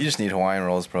unnecessary. just need Hawaiian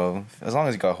rolls, bro. As long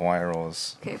as you got Hawaiian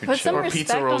rolls. Okay, you're put some chill. Or respect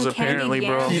pizza rolls, on candied apparently,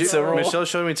 bro. yams. Pizza roll. Michelle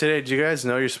showed me today. Do you guys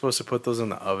know you're supposed to put those in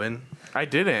the oven? I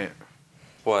didn't.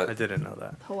 What? I didn't know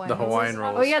that. Hawaiian the Hawaiian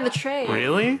rolls. Oh yeah, the tray.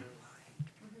 Really?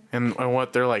 And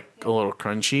what? They're like a little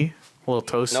crunchy, a little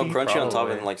toasty. No, crunchy on top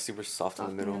Probably. and like super soft in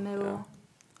the middle.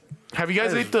 Have you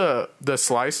guys ate the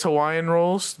sliced Hawaiian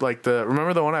rolls? Like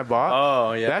remember the one I bought?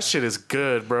 Oh yeah. That shit is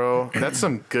good, bro. That's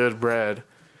some good bread.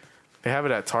 They have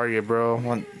it at Target,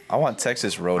 bro. I want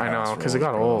Texas Roadhouse. I know, because it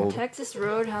rolls, got bro. old. Texas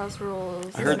Roadhouse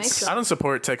rolls. heard Mix I don't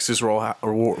support Texas or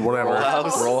whatever.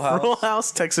 Rollhouse.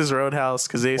 Rollhouse, Texas Roadhouse,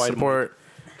 because they White support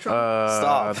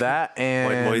Stop. that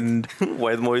and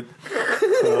White moit.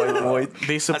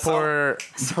 they support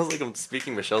Sounds like I'm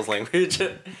speaking Michelle's language.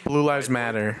 Blue Lives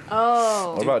Matter.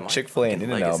 Oh. What about Chick-fil-A and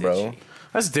In-N-Out, bro?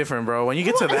 That's different, bro. When you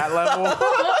get to that level,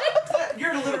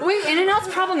 Wait,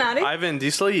 In-N-Out's problematic? Ivan, do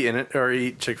you still eat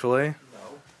eat Chick-fil-A?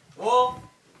 Well,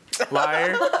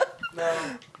 liar. no.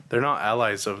 They're not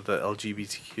allies of the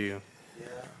LGBTQ. Yeah,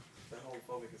 they're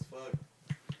homophobic as fuck.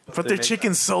 But They their make-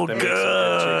 chicken's so they make some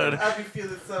good good. I be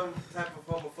feeling some type of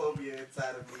homophobia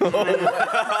inside of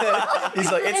me.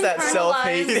 He's like, it's that Internalized.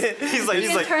 self-hate.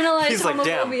 Internalized he's like,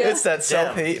 damn. homophobia. It's that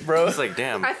self-hate, bro. He's like,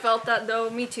 damn. I felt that though.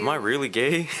 Me too. Am I really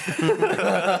gay?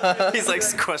 He's like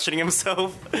questioning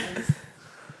himself.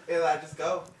 And I just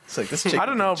go. It's like, this chick I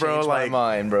don't know, bro, changed my like-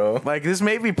 mind, bro. Like this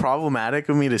may be problematic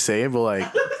of me to say, but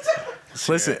like,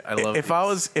 listen, I love if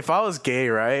these. I was gay,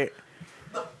 right?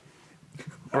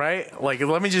 Right? Like,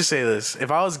 let me just say this: if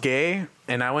I was gay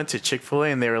and I went to Chick-fil-A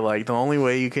and they were like, the only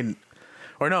way you can,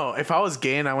 or no, if I was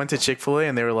gay and I went to Chick-fil-A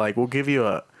and they were like, we'll give you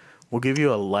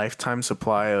a lifetime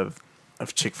supply of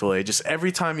Chick-fil-A. Just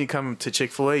every time you come to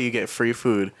Chick-fil-A, you get free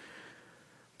food.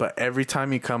 But every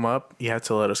time you come up, you have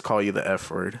to let us call you the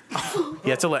F word. You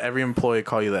have to let every employee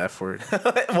call you the F word.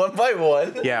 One by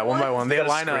one. Yeah, one by one. They gotta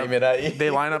line up. scream it at you.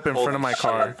 They line up in front of my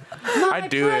car. My I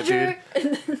do it, pleasure.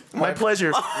 dude. My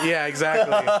pleasure. Yeah,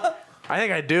 exactly. I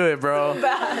think I do it, bro.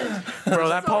 Bro,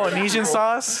 that Polynesian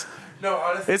sauce, No,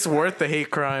 honestly, it's worth the hate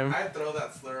crime. I throw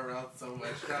that slur around so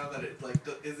much now that it like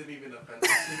isn't even offensive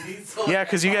to me. So Yeah, like,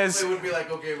 'cause you I guys- probably would be like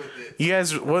okay with it. You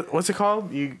guys, what's it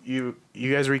called? You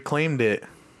guys reclaimed it.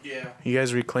 Yeah. You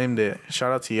guys reclaimed it.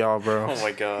 Shout out to y'all, bro. Oh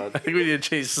my god. I think we need to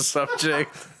change the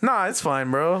subject. Nah, it's fine,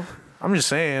 bro. I'm just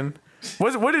saying.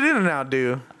 What did In-N-Out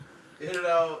do?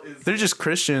 In-N-Out is They're just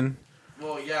Christian.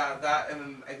 well, yeah, that, and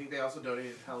then I think they also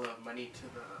donated hella money to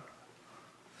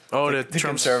the. Oh, the The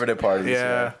Trump's conservative parties.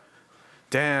 Yeah.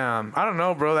 Damn. I don't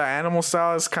know, bro. That animal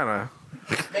style is kind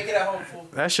of. Make it at home, fool.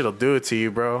 That shit'll do it to you,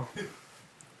 bro.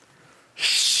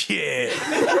 Shit.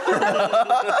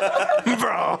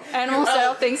 Bro. Animal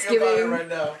style Think about it Thanksgiving. right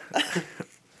now.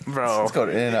 Bro. Let's go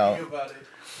to In-N-Out. Think about it.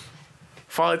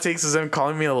 If all it takes is them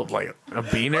calling me like a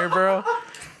beaner, bro.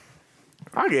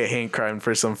 I'll get hate crime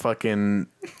for some fucking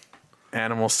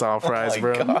animal style fries, my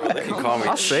bro. God. They can call me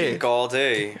I'll say cheek it. all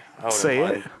day. I wouldn't Say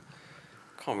mind. it.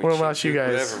 Call me What cheek, about you dude,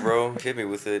 guys? Whatever, bro. Hit me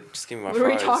with it. Just give me my What are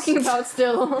we fries. talking about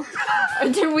still?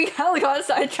 Did we hella got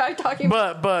sidetracked talking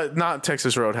about But not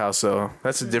Texas Roadhouse though.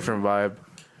 That's a different vibe.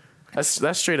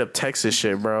 That's straight up Texas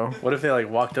shit, bro. What if they like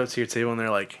walked up to your table and they're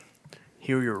like,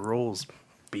 "Here are your rolls,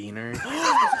 beaner."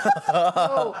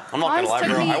 oh, I'm not gonna Hans lie, took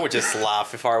bro. me- I would just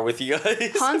laugh if I were with you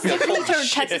guys. Hans took me to Holy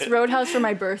Texas shit. Roadhouse for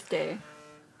my birthday.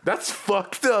 That's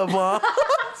fucked up, huh?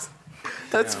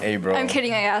 That's Hey, bro. I'm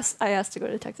kidding. I asked to go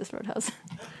to Texas Roadhouse.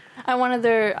 I wanted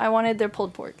their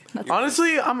pulled pork. That's all.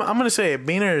 honestly, I'm gonna say a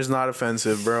beaner is not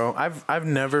offensive, bro. I've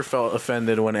never felt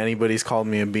offended when anybody's called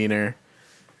me a beaner.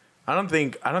 I don't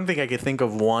think I could think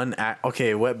of one.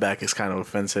 Okay, wetback is kind of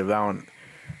offensive.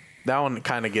 That one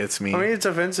kind of gets me. I mean, it's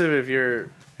offensive if you're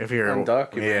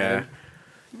undocumented. Yeah,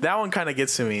 that one kind of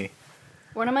gets to me.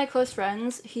 One of my close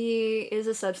friends, he is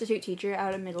a substitute teacher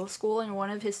at a middle school, and one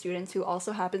of his students, who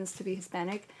also happens to be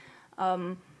Hispanic,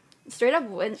 straight up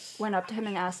went up to him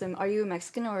and asked him, "Are you a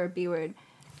Mexican or a B word?"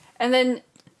 And then,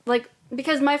 like,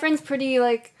 because my friend's pretty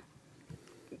like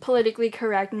politically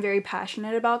correct and very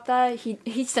passionate about that,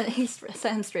 he sent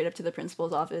him straight up to the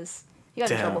principal's office. He got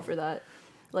in Damn. trouble for that.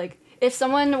 Like, if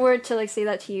someone were to like say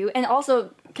that to you, and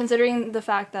also considering the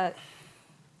fact that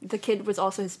the kid was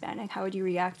also Hispanic, how would you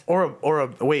react? Or a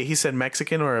wait, he said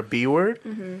Mexican or a B word?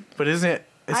 But isn't it?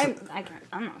 I'm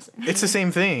not saying. It's the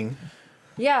same thing.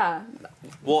 Yeah.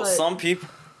 Well, But- some people.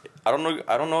 I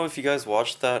don't know if you guys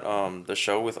watched that the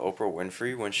show with Oprah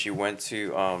Winfrey when she went to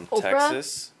Oprah?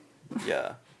 Texas.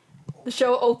 Yeah. The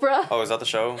show Oprah. Oh, is that the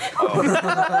show? Oh.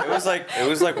 it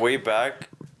was like way back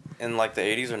in like the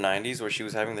 80s or 90s where she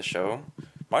was having the show.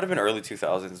 Might have been early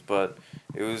 2000s, but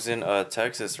it was in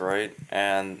Texas, right?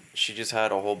 And she just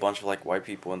had a whole bunch of like white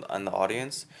people in the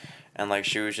audience, and like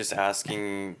she was just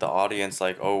asking the audience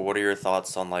like, "Oh, what are your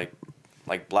thoughts on like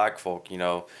black folk?" You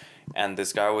know, and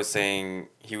this guy was saying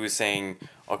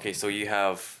okay, so you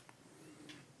have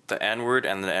the N word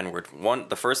and the N word.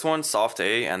 The first one soft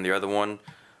A, and the other one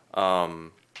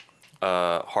hard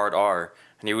R.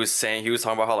 And he was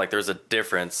talking about how like there's a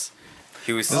difference.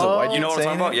 He was, This is a white you know what I'm dude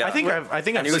talking about? saying Yeah. I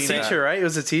think And I've he was seen saying- that. Teacher, right? It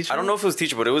was a teacher. I don't know if it was a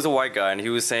teacher, but it was a white guy, and he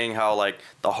was saying how like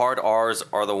the hard R's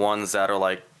are the ones that are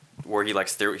like where he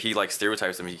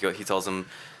stereotypes them. He tells them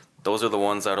those are the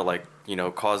ones that are like, you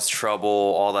know, cause trouble,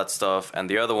 all that stuff, and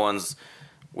the other ones,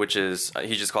 which is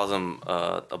he just calls them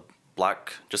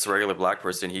just a regular black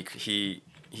person. He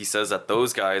says that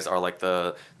those guys are like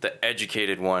the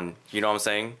educated one. You know what I'm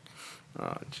saying?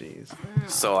 Oh, jeez.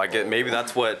 So I get maybe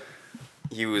that's what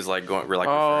he was like going. We're like,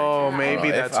 Oh, referring to. maybe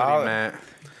If that's what he I- meant.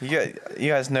 You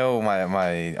guys know my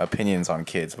opinions on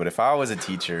kids, but if I was a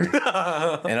teacher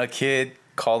and a kid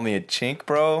called me a chink,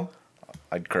 bro,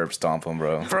 I'd curb stomp him,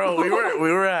 bro. Bro, we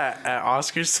were at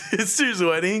Oscar's sister's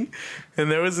wedding,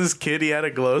 and there was this kid. He had a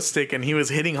glow stick, and he was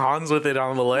hitting Hans with it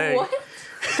on the leg. What?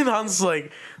 And Hans was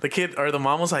like, the kid or the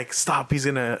mom was like, "Stop! He's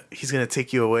gonna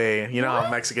take you away." You know how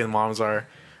Mexican moms are,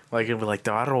 like it'd be like "Te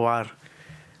va a robar,"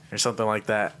 or something like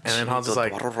that. And then Hans was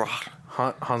like,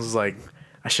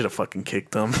 "I should have fucking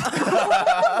kicked him."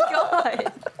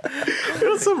 God. It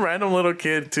was some random little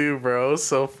kid too, bro. It was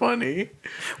so funny.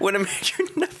 When it made your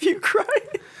nephew cry.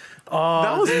 Oh,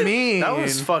 That was mean. That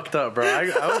was fucked up, bro.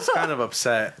 I was kind of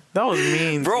upset. That was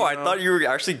mean, Bro, I know? thought you were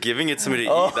actually giving it to me to eat.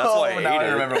 That's why I ate now I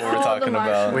it. remember what we're Oh, talking the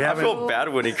about. We I haven't felt bad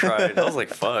when he cried. I was like,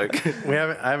 fuck.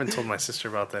 I haven't told my sister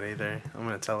about that either. I'm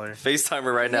gonna tell her. FaceTime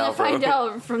her right I'm gonna now, bro. find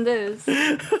out from this.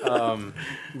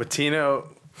 But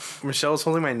Michelle was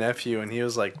holding my nephew, and he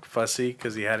was like fussy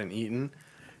because he hadn't eaten,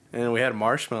 and we had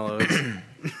marshmallows,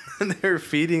 and they were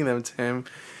feeding them to him,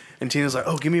 and Tino's like,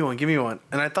 "Oh, give me one,"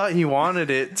 and I thought he wanted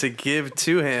it to give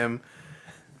to him,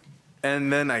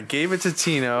 and then I gave it to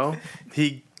Tino.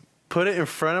 He put it in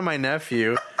front of my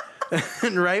nephew,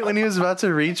 and right when he was about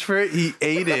to reach for it, he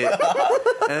ate it,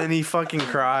 and then he fucking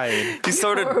cried. He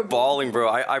started Horrible. bawling, bro.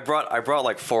 I brought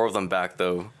like 4 of them back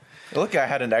though. Look, I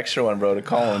had an extra one, bro, to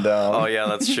calm him down. Oh yeah,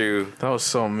 that's true. That was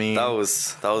so mean. That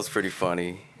was pretty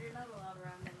funny.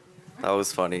 That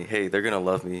was funny. Hey, they're gonna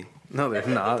love me. No, they're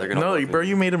not. They're gonna No, love bro, me.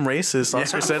 you made him racist.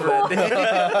 Oscar said that day.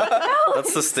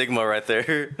 That's the stigma right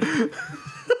there.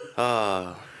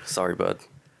 Sorry, bud.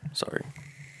 Sorry.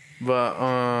 But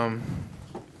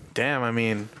damn, I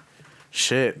mean,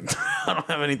 shit. I don't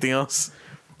have anything else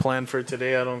planned for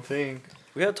today. I don't think.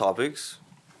 We had topics.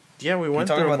 Yeah, we We're went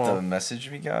talking through about them the all.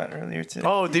 message we got earlier today.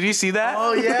 Oh, did you see that?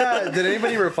 Oh yeah. Did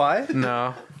anybody reply?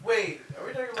 No. Wait, are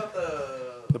we talking about the?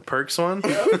 The Perks one?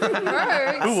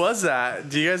 Perks. Who was that?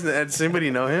 Do you guys? Does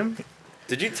anybody know him?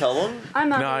 Did you tell them? I'm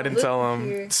not No, I didn't tell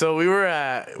him. So we were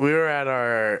at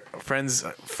our friend's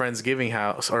house for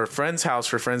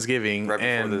Friendsgiving, Right before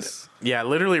and this. yeah,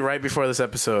 literally right before this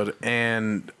episode.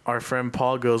 And our friend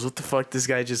Paul goes, "What the fuck? This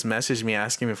guy just messaged me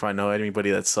asking if I know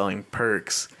anybody that's selling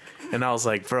perks," and I was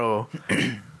like, "Bro,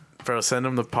 send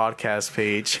him the podcast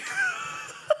page."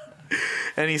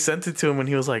 And he sent it to him, and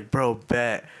he was like, "Bro,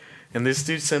 bet." And this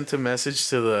dude sent a message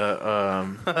to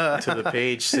the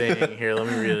page saying, "Here, let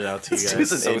me read it out to you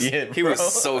guys." He was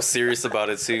so serious about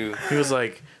it too. He was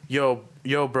like, yo,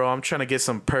 bro, I'm trying to get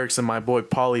some perks, and my boy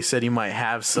Paulie said he might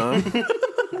have some.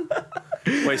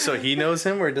 Wait, so he knows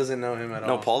him or doesn't know him at all?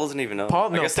 No, Paul doesn't even know.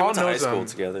 Paul, I no, guess they Paul went to high knows school him.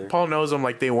 together. Paul knows him,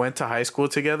 like they went to high school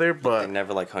together, They but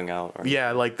never like hung out. Or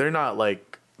yeah, like they're not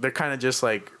like they're kind of just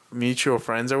like mutual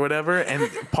friends or whatever. And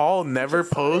Paul never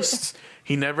posts.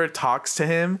 He never talks to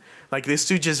him. Like this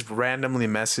dude just randomly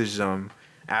messaged him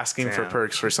asking for Damn.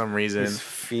 perks for some reason. He's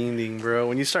fiending, bro.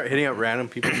 When you start hitting up random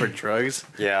people for drugs,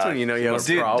 Yeah. that's when you know you have a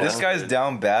Dude, problem. this guy's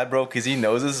down bad, bro, because he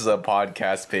knows this is a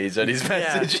podcast page that he's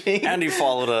messaging. And he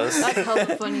followed us. That's hella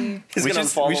funny. He's gonna we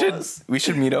unfollow should us. we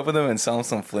should meet up with him and sell him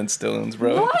some Flintstones,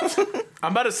 bro. What?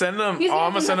 I'm about to send him. He's Oh,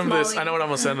 I'm gonna gonna send him think this. that's I know what I'm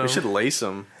gonna send him. we should lace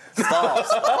him. Stop.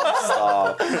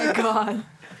 Oh my god.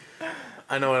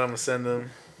 I know what I'm gonna send him.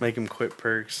 Make him quit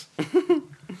perks.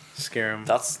 Scare him.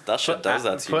 That shit does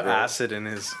that to you, Put bro. acid in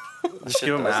his Just Shit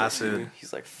give him does it, acid. dude.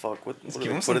 He's like, fuck. What Just do give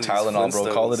they him put some in these Tylenol,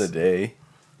 bro. Call it a Flintstones? day.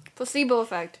 Placebo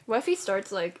effect. What if he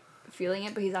starts like feeling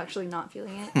it, but he's actually not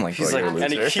feeling it? I'm like, He's bro, like, you're a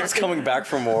and he loser. keeps coming back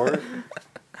for more.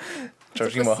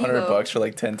 Charging him $100 placebo. for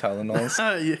like 10 Tylenols.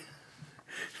 Yeah.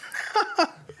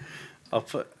 I'll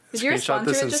put Did you screenshot respond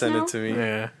this to it and just send now? it to me.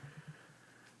 Yeah.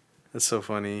 That's so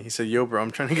funny. He said, "Yo, bro,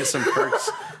 I'm trying to get some perks.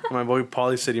 My boy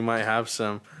Paulie said he might have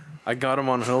some. I got him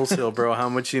on wholesale, bro. How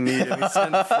much you need?" And he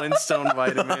sent Flintstone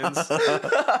vitamins.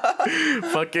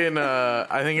 Fucking,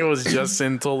 I think it was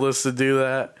Justin told us to do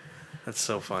that. That's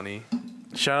so funny.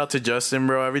 Shout out to Justin,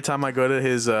 bro. Every time I go to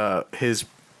his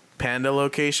Panda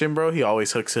location, bro, he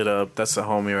always hooks it up. That's the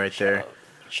homie right there.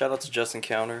 Shout out to Justin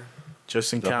Counter.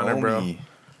 Justin The Counter, bro. homie.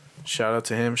 Shout out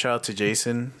to him. Shout out to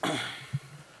Jason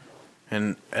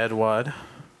and Edward.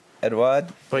 Edward.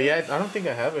 But yeah, I don't think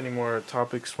I have any more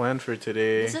topics planned for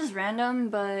today. This is random,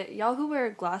 but y'all who wear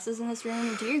glasses in this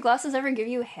room, do your glasses ever give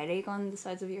you a headache on the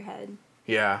sides of your head?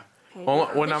 Yeah. Okay,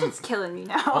 When this I'm- shit's killing me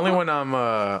now. Only when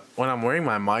I'm wearing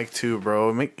my mic too,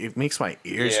 bro. It makes my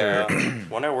ears Yeah.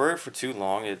 hurt. When I wear it for too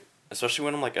long, especially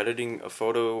when I'm like editing a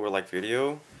photo or like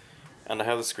video, and I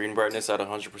have the screen brightness at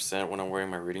 100% when I'm wearing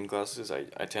my reading glasses,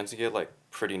 I tend to get like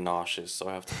pretty nauseous, so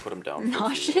I have to put them down. for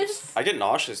a few minutes. Nauseous? I get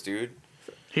nauseous, dude.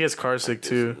 He has car sick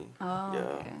too. Oh, Yeah.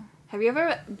 okay. Have you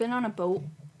ever been on a boat?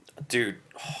 Dude,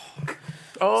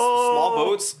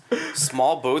 Oh,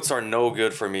 small boats are no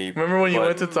good for me. Remember when you but-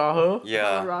 went to Tahoe?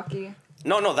 Yeah. Rocky.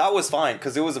 No, that was fine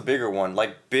because it was a bigger one.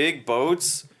 Like big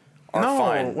boats are No,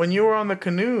 fine. when you were on the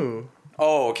canoe.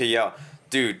 Oh, okay, yeah,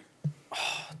 dude.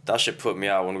 That shit put me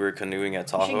out when we were canoeing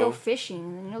at You should go Tahoe. fishing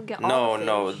and then you'll get all No, the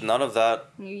no, fish. none of that.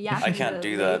 You yak I in can't the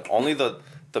do that. lake. Only the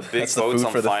big That's the boats food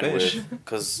I'm for the fine fish. with,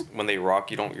 because when they rock,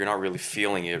 you're not really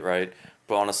feeling it, right?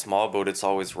 But on a small boat, it's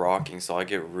always rocking, so I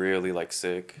get really like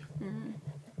sick.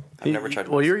 I've never tried.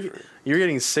 Well, you're windsurfing.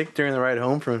 getting sick during the ride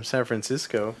home from San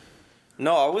Francisco.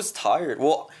 No, I was tired.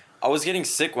 Well, I was getting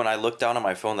sick when I looked down at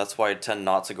my phone. That's why I tend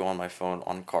not to go on my phone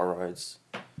on car rides.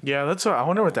 Yeah, that's what I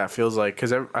wonder what that feels like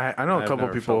because I know a I've couple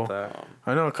never people. felt that.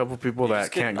 I know a couple people You that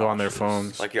just get can't go on their nauseous.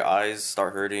 phones. Like your eyes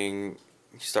start hurting.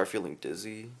 You start feeling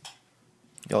dizzy.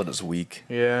 Y'all just weak.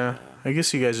 Yeah, I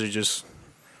guess you guys are just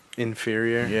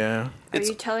Inferior. yeah, Are It's-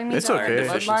 you telling me it's that okay.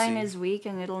 my bloodline Deficiency. is weak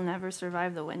and it'll never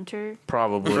survive the winter?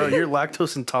 probably. Bro, you're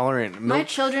lactose intolerant. My Milk,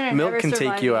 children are milk never can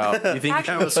take you surviving. out. You think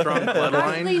you have a strong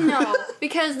Actually, bloodline? no,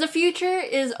 because the future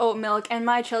is oat milk, and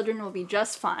my children will be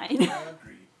just fine.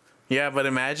 Yeah, but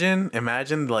imagine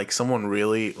like someone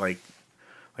really like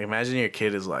imagine your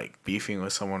kid is like beefing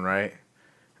with someone, right?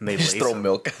 And they Just lace throw them,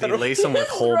 milk They lace them with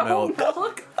whole milk.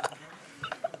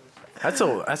 That's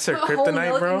their Put whole kryptonite,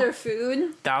 milk in bro. their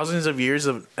food. Thousands of years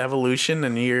of evolution,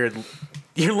 and you're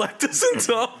lactose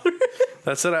intolerant.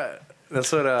 That's what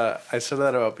I said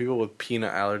that about people with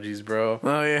peanut allergies, bro.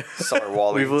 Oh yeah. Sorry,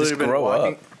 Wally. We've literally been grow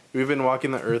walking. up. We've been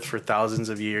walking the earth for thousands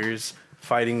of years,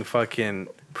 fighting fucking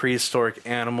prehistoric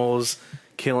animals,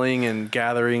 killing and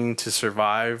gathering to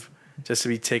survive, just to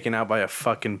be taken out by a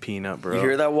fucking peanut, bro. You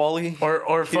hear that, Wally?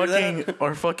 Or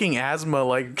Hear fucking asthma.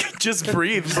 Like just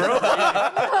breathe, bro.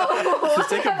 Just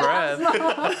take a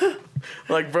breath.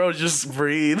 Like bro, just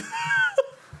breathe.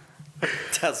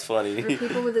 That's For funny.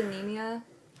 people with anemia,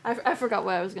 I forgot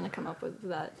what I was gonna come up with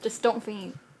that. Just don't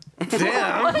faint.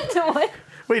 Damn. What?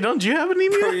 Wait, don't you have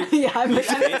anemia? Yeah, I'm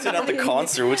Fainted at the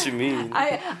concert. What you mean?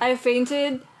 I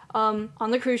fainted on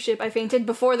the cruise ship. I fainted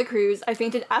before the cruise. I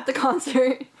fainted at the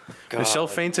concert. God. Michelle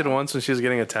fainted once when she was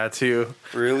getting a tattoo.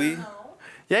 Really?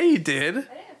 Yeah, you did.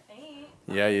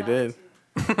 Yeah, you did.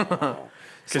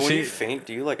 So when she- you faint,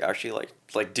 do you like actually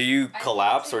like do you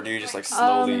collapse or do you just like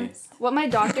slowly? What my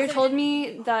doctor told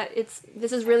me that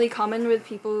this is really common with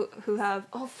people who have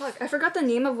I forgot the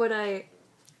name of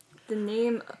the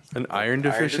name. An iron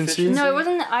deficiency? deficiency? No, it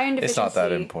wasn't the iron deficiency. It's not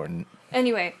that important.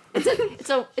 Anyway,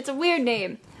 it's a weird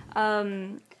name.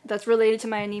 That's related to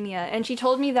my anemia, and she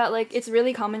told me that like it's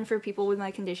really common for people with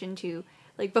my condition to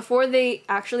like before they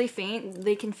actually faint,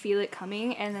 they can feel it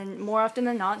coming, and then more often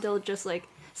than not, they'll just like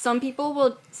some people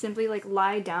will simply like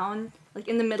lie down like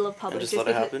in the middle of public just let it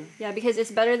because, happen? Yeah, because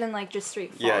it's better than like just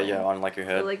straight falling. Yeah, on like your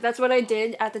head. So, like that's what I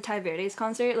did at the Ty Verdes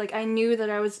concert. Like I knew that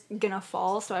I was gonna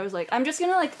fall, so I was like, I'm just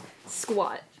gonna like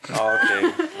squat. Oh,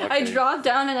 okay. I dropped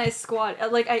down and I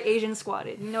squat. Like I Asian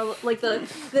squatted. You know, like the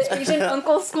Asian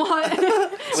uncle squat when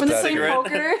the playing cigarette.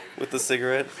 poker. With the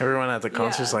cigarette. Everyone at the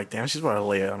concert's Yeah. like, damn, she's about to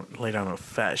lay down a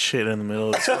fat shit in the middle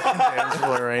of this fucking dance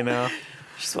floor right now.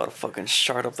 She's about to fucking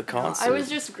shard up the concert. I was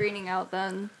just greening out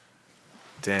then.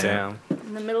 Damn. Damn.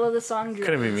 In the middle of the song.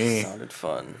 Couldn't be me. Sounded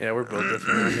fun. Yeah, we're both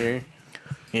different around here.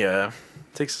 Yeah.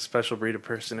 takes a special breed of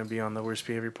person to be on the Worst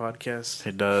Behavior podcast.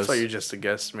 It does. That's why you're just a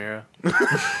guest, Mira.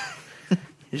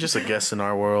 You're just a guest in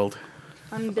our world.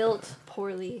 I'm built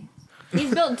poorly.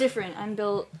 He's built different. I'm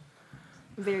built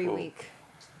very weak.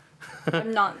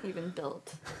 I'm not even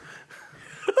built.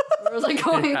 Where was I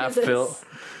going Half with this? built.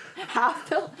 Half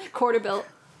built? Quarter built.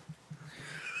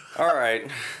 All right.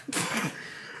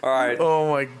 All right. Oh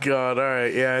my god. All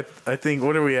right. Yeah. I think.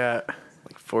 What are we at?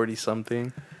 Like 40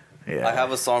 something. Yeah. I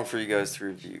have a song for you guys to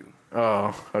review. Oh.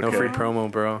 Okay. No free promo,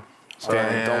 bro. All right,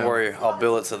 Damn. don't worry. I'll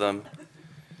bill it to them.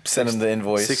 Send him the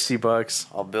invoice. $60.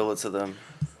 I'll bill it to them.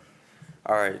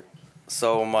 All right.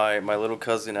 So my little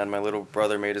cousin and my little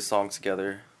brother made a song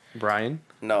together. Brian?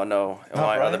 No,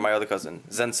 Brian? my other cousin,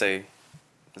 Zensei.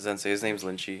 His name's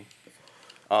Lynchy.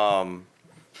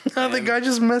 The guy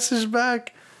just messaged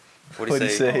back. What do What'd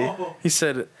you he say? say? He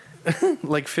said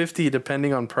like 50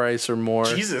 depending on price or more.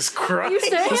 Jesus Christ. You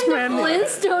sent him the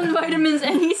Flintstone vitamins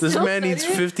and he This still man said needs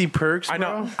it? 50 perks, I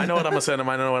bro. know what I'm gonna send him.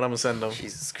 I know what I'm gonna send him.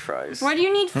 Jesus Christ. Why do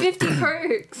you need 50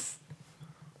 perks?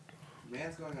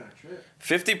 Man's going on a trip.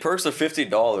 50 perks or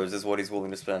 $50 is what he's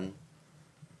willing to spend.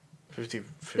 50.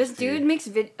 This dude makes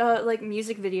like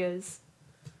music videos.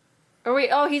 Oh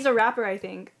wait, he's a rapper, I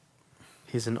think.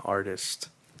 He's an artist.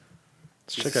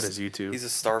 Let's check out his YouTube. He's a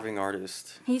starving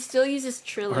artist. He still uses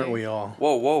Triller. Aren't we all?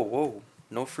 Whoa.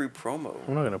 No free promo.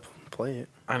 I'm not gonna play it.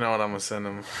 I know what I'm gonna send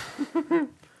him.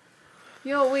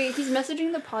 Yo, wait, he's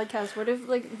messaging the podcast. What if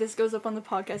like this goes up on the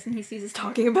podcast and he sees us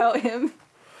talking about him?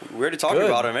 We're already talking Good.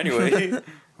 about him anyway.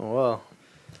 Oh well.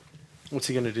 What's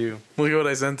he gonna do? Look at what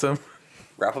I sent him.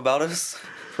 Rap about us?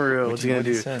 For real, what's he gonna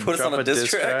What'd he do? send? Put us Drop on a diss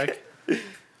track? track?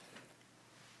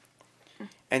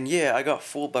 And yeah, I got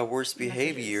fooled by worst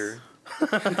behavior.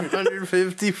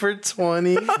 150 for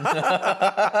 20.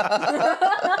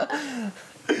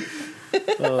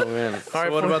 Oh man. So All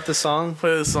right, what about the song?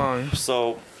 Play the song.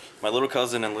 So, my little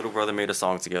cousin and little brother made a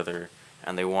song together,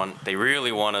 and they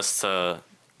really want us to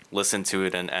listen to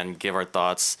it and give our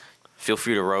thoughts. Feel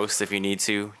free to roast if you need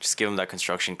to. Just give them that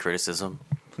construction criticism.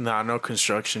 Nah, no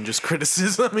construction, just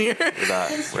criticism here. Or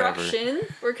that, whatever. Construction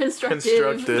or constructive?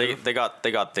 Constructive.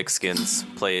 They got thick skins.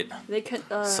 Play it. They could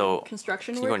So,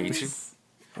 construction can you go on workers? YouTube?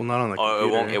 Well, not on the Oh,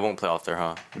 computer. it won't play off there,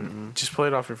 huh? Just play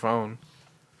it off your phone.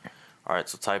 All right,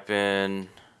 so type in,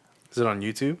 Is it on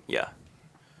YouTube? yeah,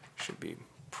 should be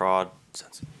prod.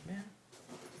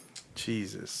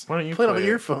 Jesus. Why don't you play it play on it?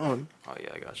 your phone? Oh yeah,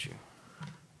 I got you.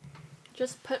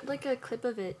 Just put like a clip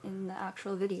of it in the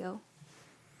actual video.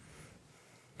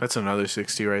 That's another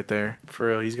 60 right there. For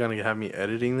real, he's gonna have me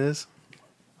editing this?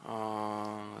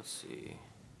 Let's see.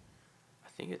 I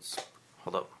think it's.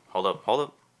 Hold up.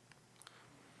 Gonna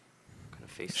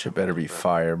face. Shit better be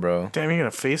fire, bro. Damn, you're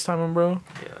gonna FaceTime him, bro?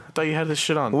 Yeah. I thought you had this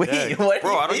shit on Wait, deck. what?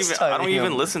 Bro, I don't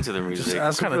even listen to the Just music.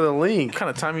 ask him kinda- for the link. What kind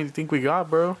of time you think we got,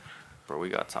 bro? Bro, we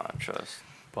got time, trust.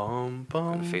 Bum,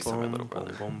 bum, FaceTime my bum, little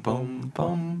brother. bum, bum,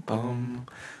 bum, bum,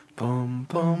 bum,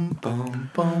 bum, bum,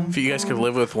 bum, If you guys could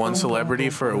live with one celebrity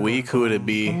for a week, who would it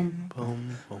be? bum,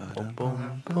 bum, bum,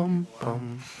 bum, bum,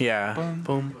 bum, Yeah, bum,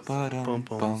 bum,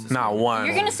 bum. not one.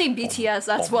 You're gonna say BTS,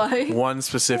 that's why. One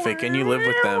specific, and you live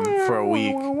with them for a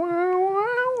week.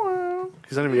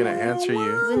 He's not even gonna answer you.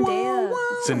 Zendaya.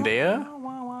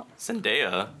 Zendaya?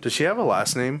 Zendaya. Does she have a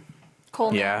last name?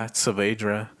 Coleman. Yeah, it's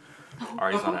Saavedra.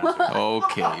 Already not answering.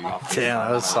 Okay. Damn,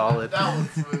 that was solid.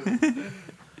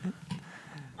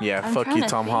 Yeah, I'm fuck trying you, to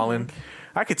Tom think. Holland.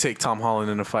 I could take Tom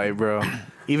Holland in a fight, bro.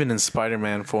 Even in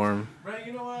Spider-Man form. Right,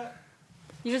 you know what?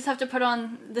 You just have to put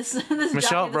on this. this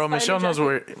Michelle, jacket, bro, this Michelle spider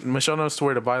knows jacket. where. Michelle knows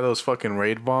where to buy those fucking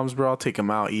raid bombs, bro. I'll take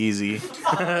them out easy.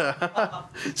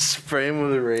 Spray him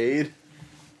with a raid.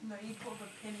 No, you pull the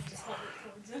pin and just hold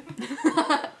it towards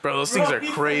him. Bro, those things are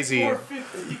crazy.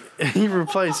 He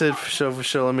replied, said, for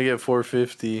sure, let me get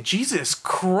 450. Jesus Is he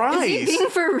Christ! being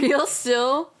for real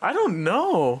still? I don't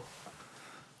know.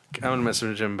 I'm gonna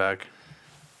message him back.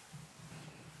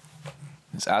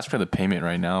 Just ask for the payment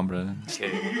right now, bro.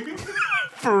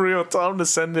 For real, tell him to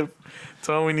send it.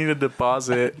 Tell him we need a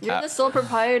deposit. You're At- the sole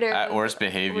proprietor. At of worst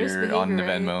behavior, Worst on the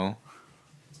Behavior, Venmo.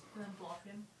 And then block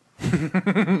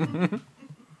him.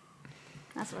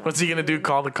 That's what What's he gonna do?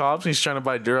 Call the cops? He's trying to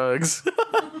buy drugs.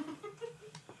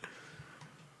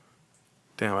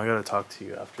 Damn, I gotta talk to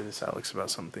you after this, Alex, about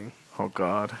something. Oh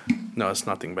God, No, it's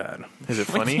nothing bad. is it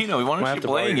You funny? know, we want Might to have keep to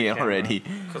borrow playing your it camera. already.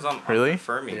 Because I'm Really?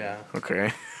 confirming. Yeah.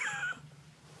 Okay.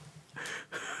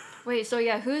 Wait, so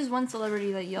yeah, who's one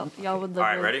celebrity that y'all would live All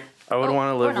right, with? ready? I would Oh, want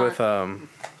to or live not. with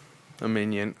a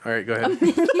minion. All right, go ahead.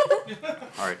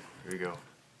 All right, here we go.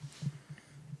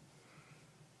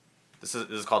 This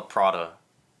is called Prada.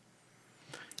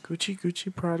 Gucci,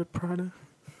 Gucci, Prada, Prada.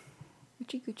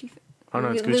 Gucci, Gucci. Oh no,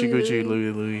 it's Gucci, Gucci,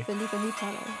 Louis, Louis. Fendi, Fendi,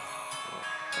 Prada.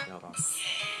 Hold on.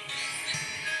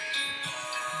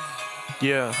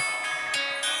 Yeah.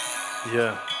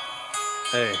 Yeah.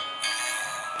 Hey.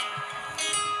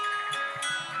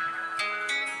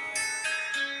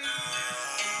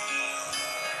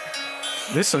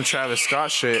 This some Travis Scott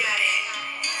shit.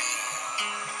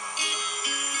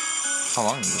 How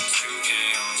long is this?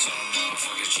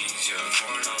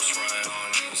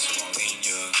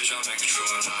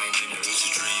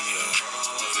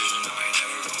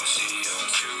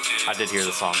 I did hear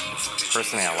the song.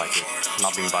 Personally, I like it. I'm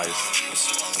not being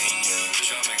biased.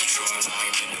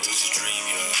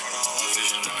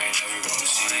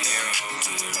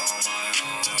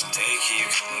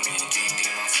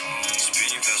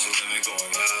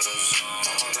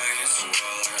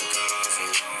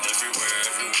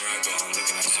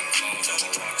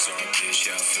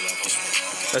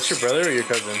 That's your brother or your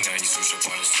cousin?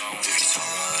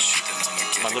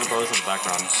 My little brother's in the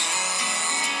background.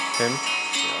 Him?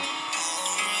 Yeah.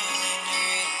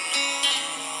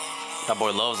 That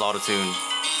boy loves autotune.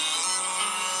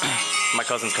 My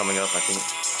cousin's coming up, I think.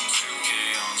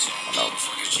 No.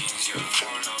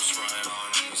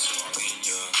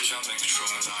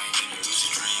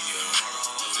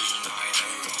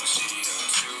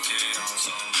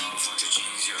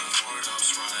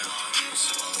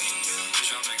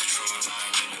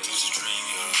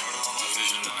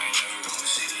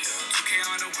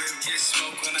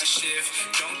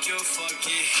 Don't give a fuck,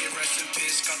 get hit, rest in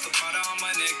peace. Got the powder on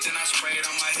my neck, then I spray it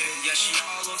on my head. Yeah, she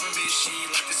all over me, she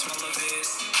like the smell of it.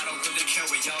 I don't really care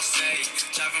what y'all say.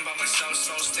 Driving by myself,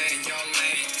 so stay in your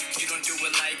lane. You don't do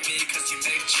it like me, cause you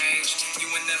make change. You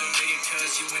would never make it,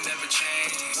 cause you would never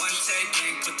change. One take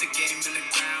gang, put the game in the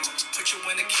ground. Put you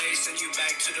in a case, and you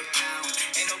back to the pound.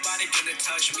 Ain't nobody gonna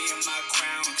touch me in my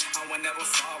crown. I will never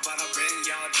fall, but I'll bring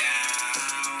y'all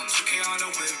down. 2K on the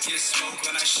whip, get smoke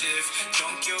when I shift.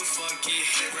 Don't give a fuck, get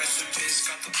hit, rest in peace.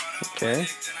 Got the powder on my neck,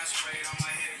 then I spray it on my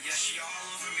head. Yeah, she all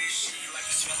over me, she like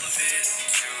the smell of it.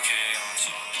 2K on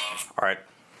top. All right.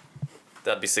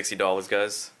 That'd be $60,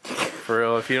 guys. For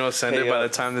real, if you don't send it by the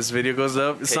time this video goes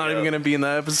up, it's not even gonna be in the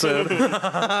episode.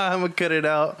 I'm gonna cut it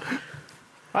out.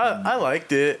 I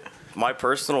liked it. My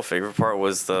personal favorite part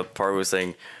was the part where it was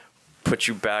saying, put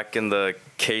you back in the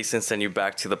case and send you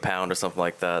back to the pound or something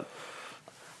like that.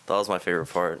 That was my favorite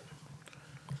part.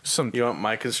 You want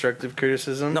my constructive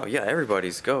criticism? No, yeah,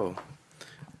 everybody's go.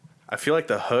 I feel like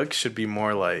the hook should be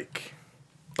more like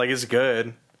it's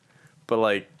good, but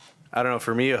like, I don't know.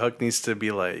 For me, a hook needs to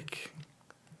be like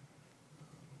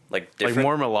different?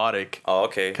 more melodic. Oh,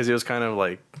 okay. Because it was kind of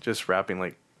like just rapping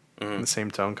like in the same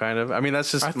tone, kind of. I mean,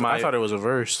 that's just I thought it was a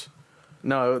verse.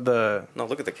 No, No,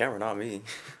 look at the camera, not me.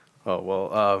 Oh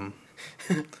well,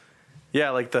 yeah,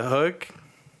 like the hook.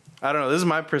 I don't know. This is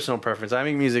my personal preference. I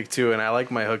make music too, and I like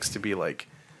my hooks to be like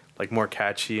more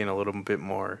catchy and a little bit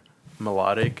more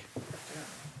melodic.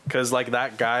 Cause like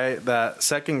that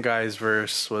second guy's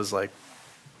verse was like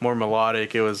more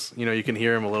melodic. It was, you can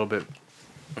hear him a little bit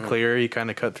clearer. He kind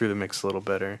of cut through the mix a little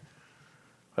better.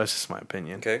 That's just my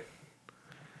opinion. Okay.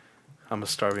 I'm a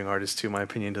starving artist too. My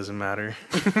opinion doesn't matter.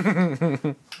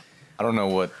 I don't know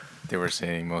what they were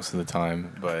saying most of the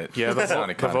time, but Yeah,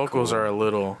 the vocals are a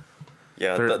little.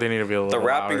 Yeah, they need to be a little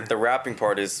louder. The rapping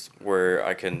part is where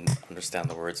I can understand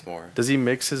the words more. Does he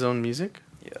mix his own music?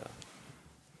 Yeah.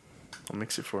 I'll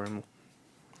mix it for him.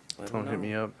 Let him Don't hit know.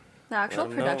 me up. The actual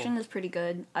Let 'em production know. is pretty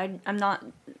good. I'm not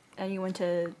anyone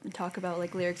to talk about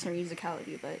like lyrics or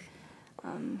musicality, but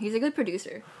he's a good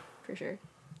producer for sure.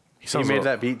 He made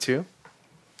that beat too?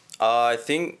 I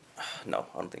think no,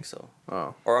 I don't think so.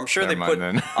 Oh. Or I'm sure Never mind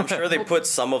then. I'm sure they put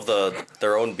some of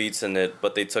their own beats in it,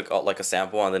 but they took out like a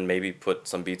sample and then maybe put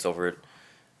some beats over it.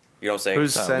 You know what I'm saying?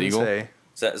 Who's that legal?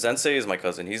 Sensei? Sensei is my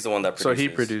cousin. He's the one that So produces.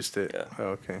 he produced it. Yeah. Oh,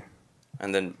 okay.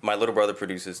 And then my little brother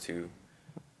produces too.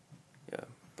 Yeah,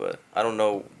 but I don't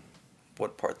know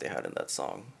what part they had in that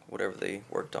song, whatever they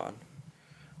worked on.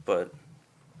 But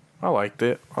I liked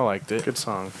it. Good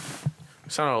song.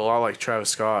 It sounded a lot like Travis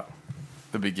Scott.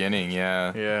 the beginning,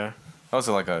 yeah. Yeah. That was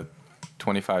like a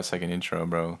 25-second intro,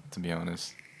 bro, to be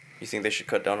honest. you think they should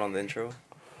cut down on the intro?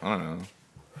 I don't know.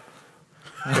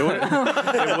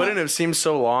 It wouldn't have seemed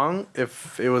so long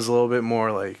if it was a little bit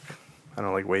more like, I don't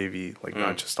know, like wavy, like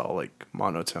not just all like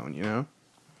monotone, you know?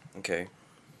 Okay.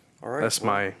 All right. That's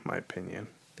well, my opinion.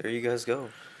 There you guys go.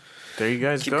 There you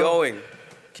guys Keep go. going.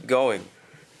 Keep going.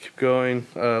 Keep going.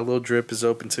 Lil Drip is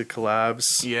open to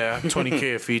collabs. Yeah,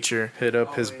 20K a feature. Hit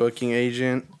up his booking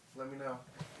agent. Let me know.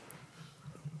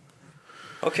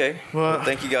 Okay. Well- Well,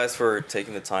 thank you guys for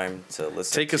taking the time to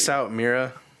listen. Take us out,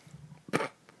 Mira.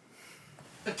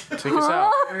 Take us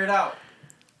out. Figure it out.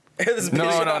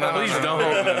 No, please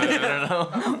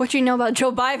don't. What you know about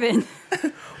Joe Biden?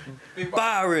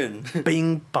 Byron.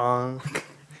 Bing bong.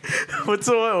 What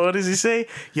does he say?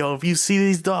 Yo, if you see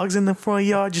these dogs in the front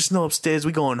yard, just know upstairs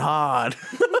we going hard.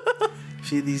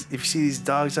 If you see these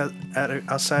dogs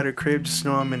outside her crib, just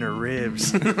know I'm in her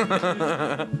ribs.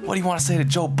 What do you want to say to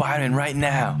Joe Biden right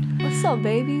now? What's up,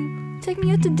 baby? Take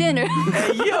me out to dinner.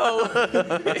 Hey, yo.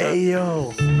 Hey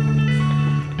yo.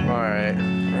 All right.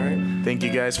 Thank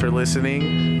you guys for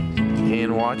listening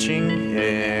and watching,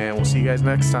 and we'll see you guys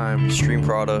next time. Stream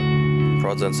Prada.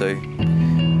 Prod Sensei.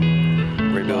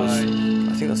 Ray Bills.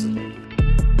 I think that's it.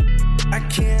 I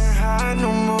can't hide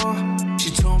no more. She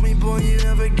told me, boy, you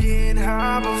ever get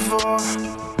high before?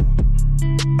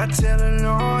 I tell her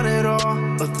not at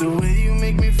all, but the way you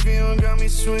make me feel got me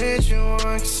switching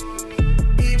once.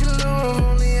 Even though I've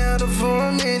only had her for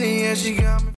a minute, yeah, she got me.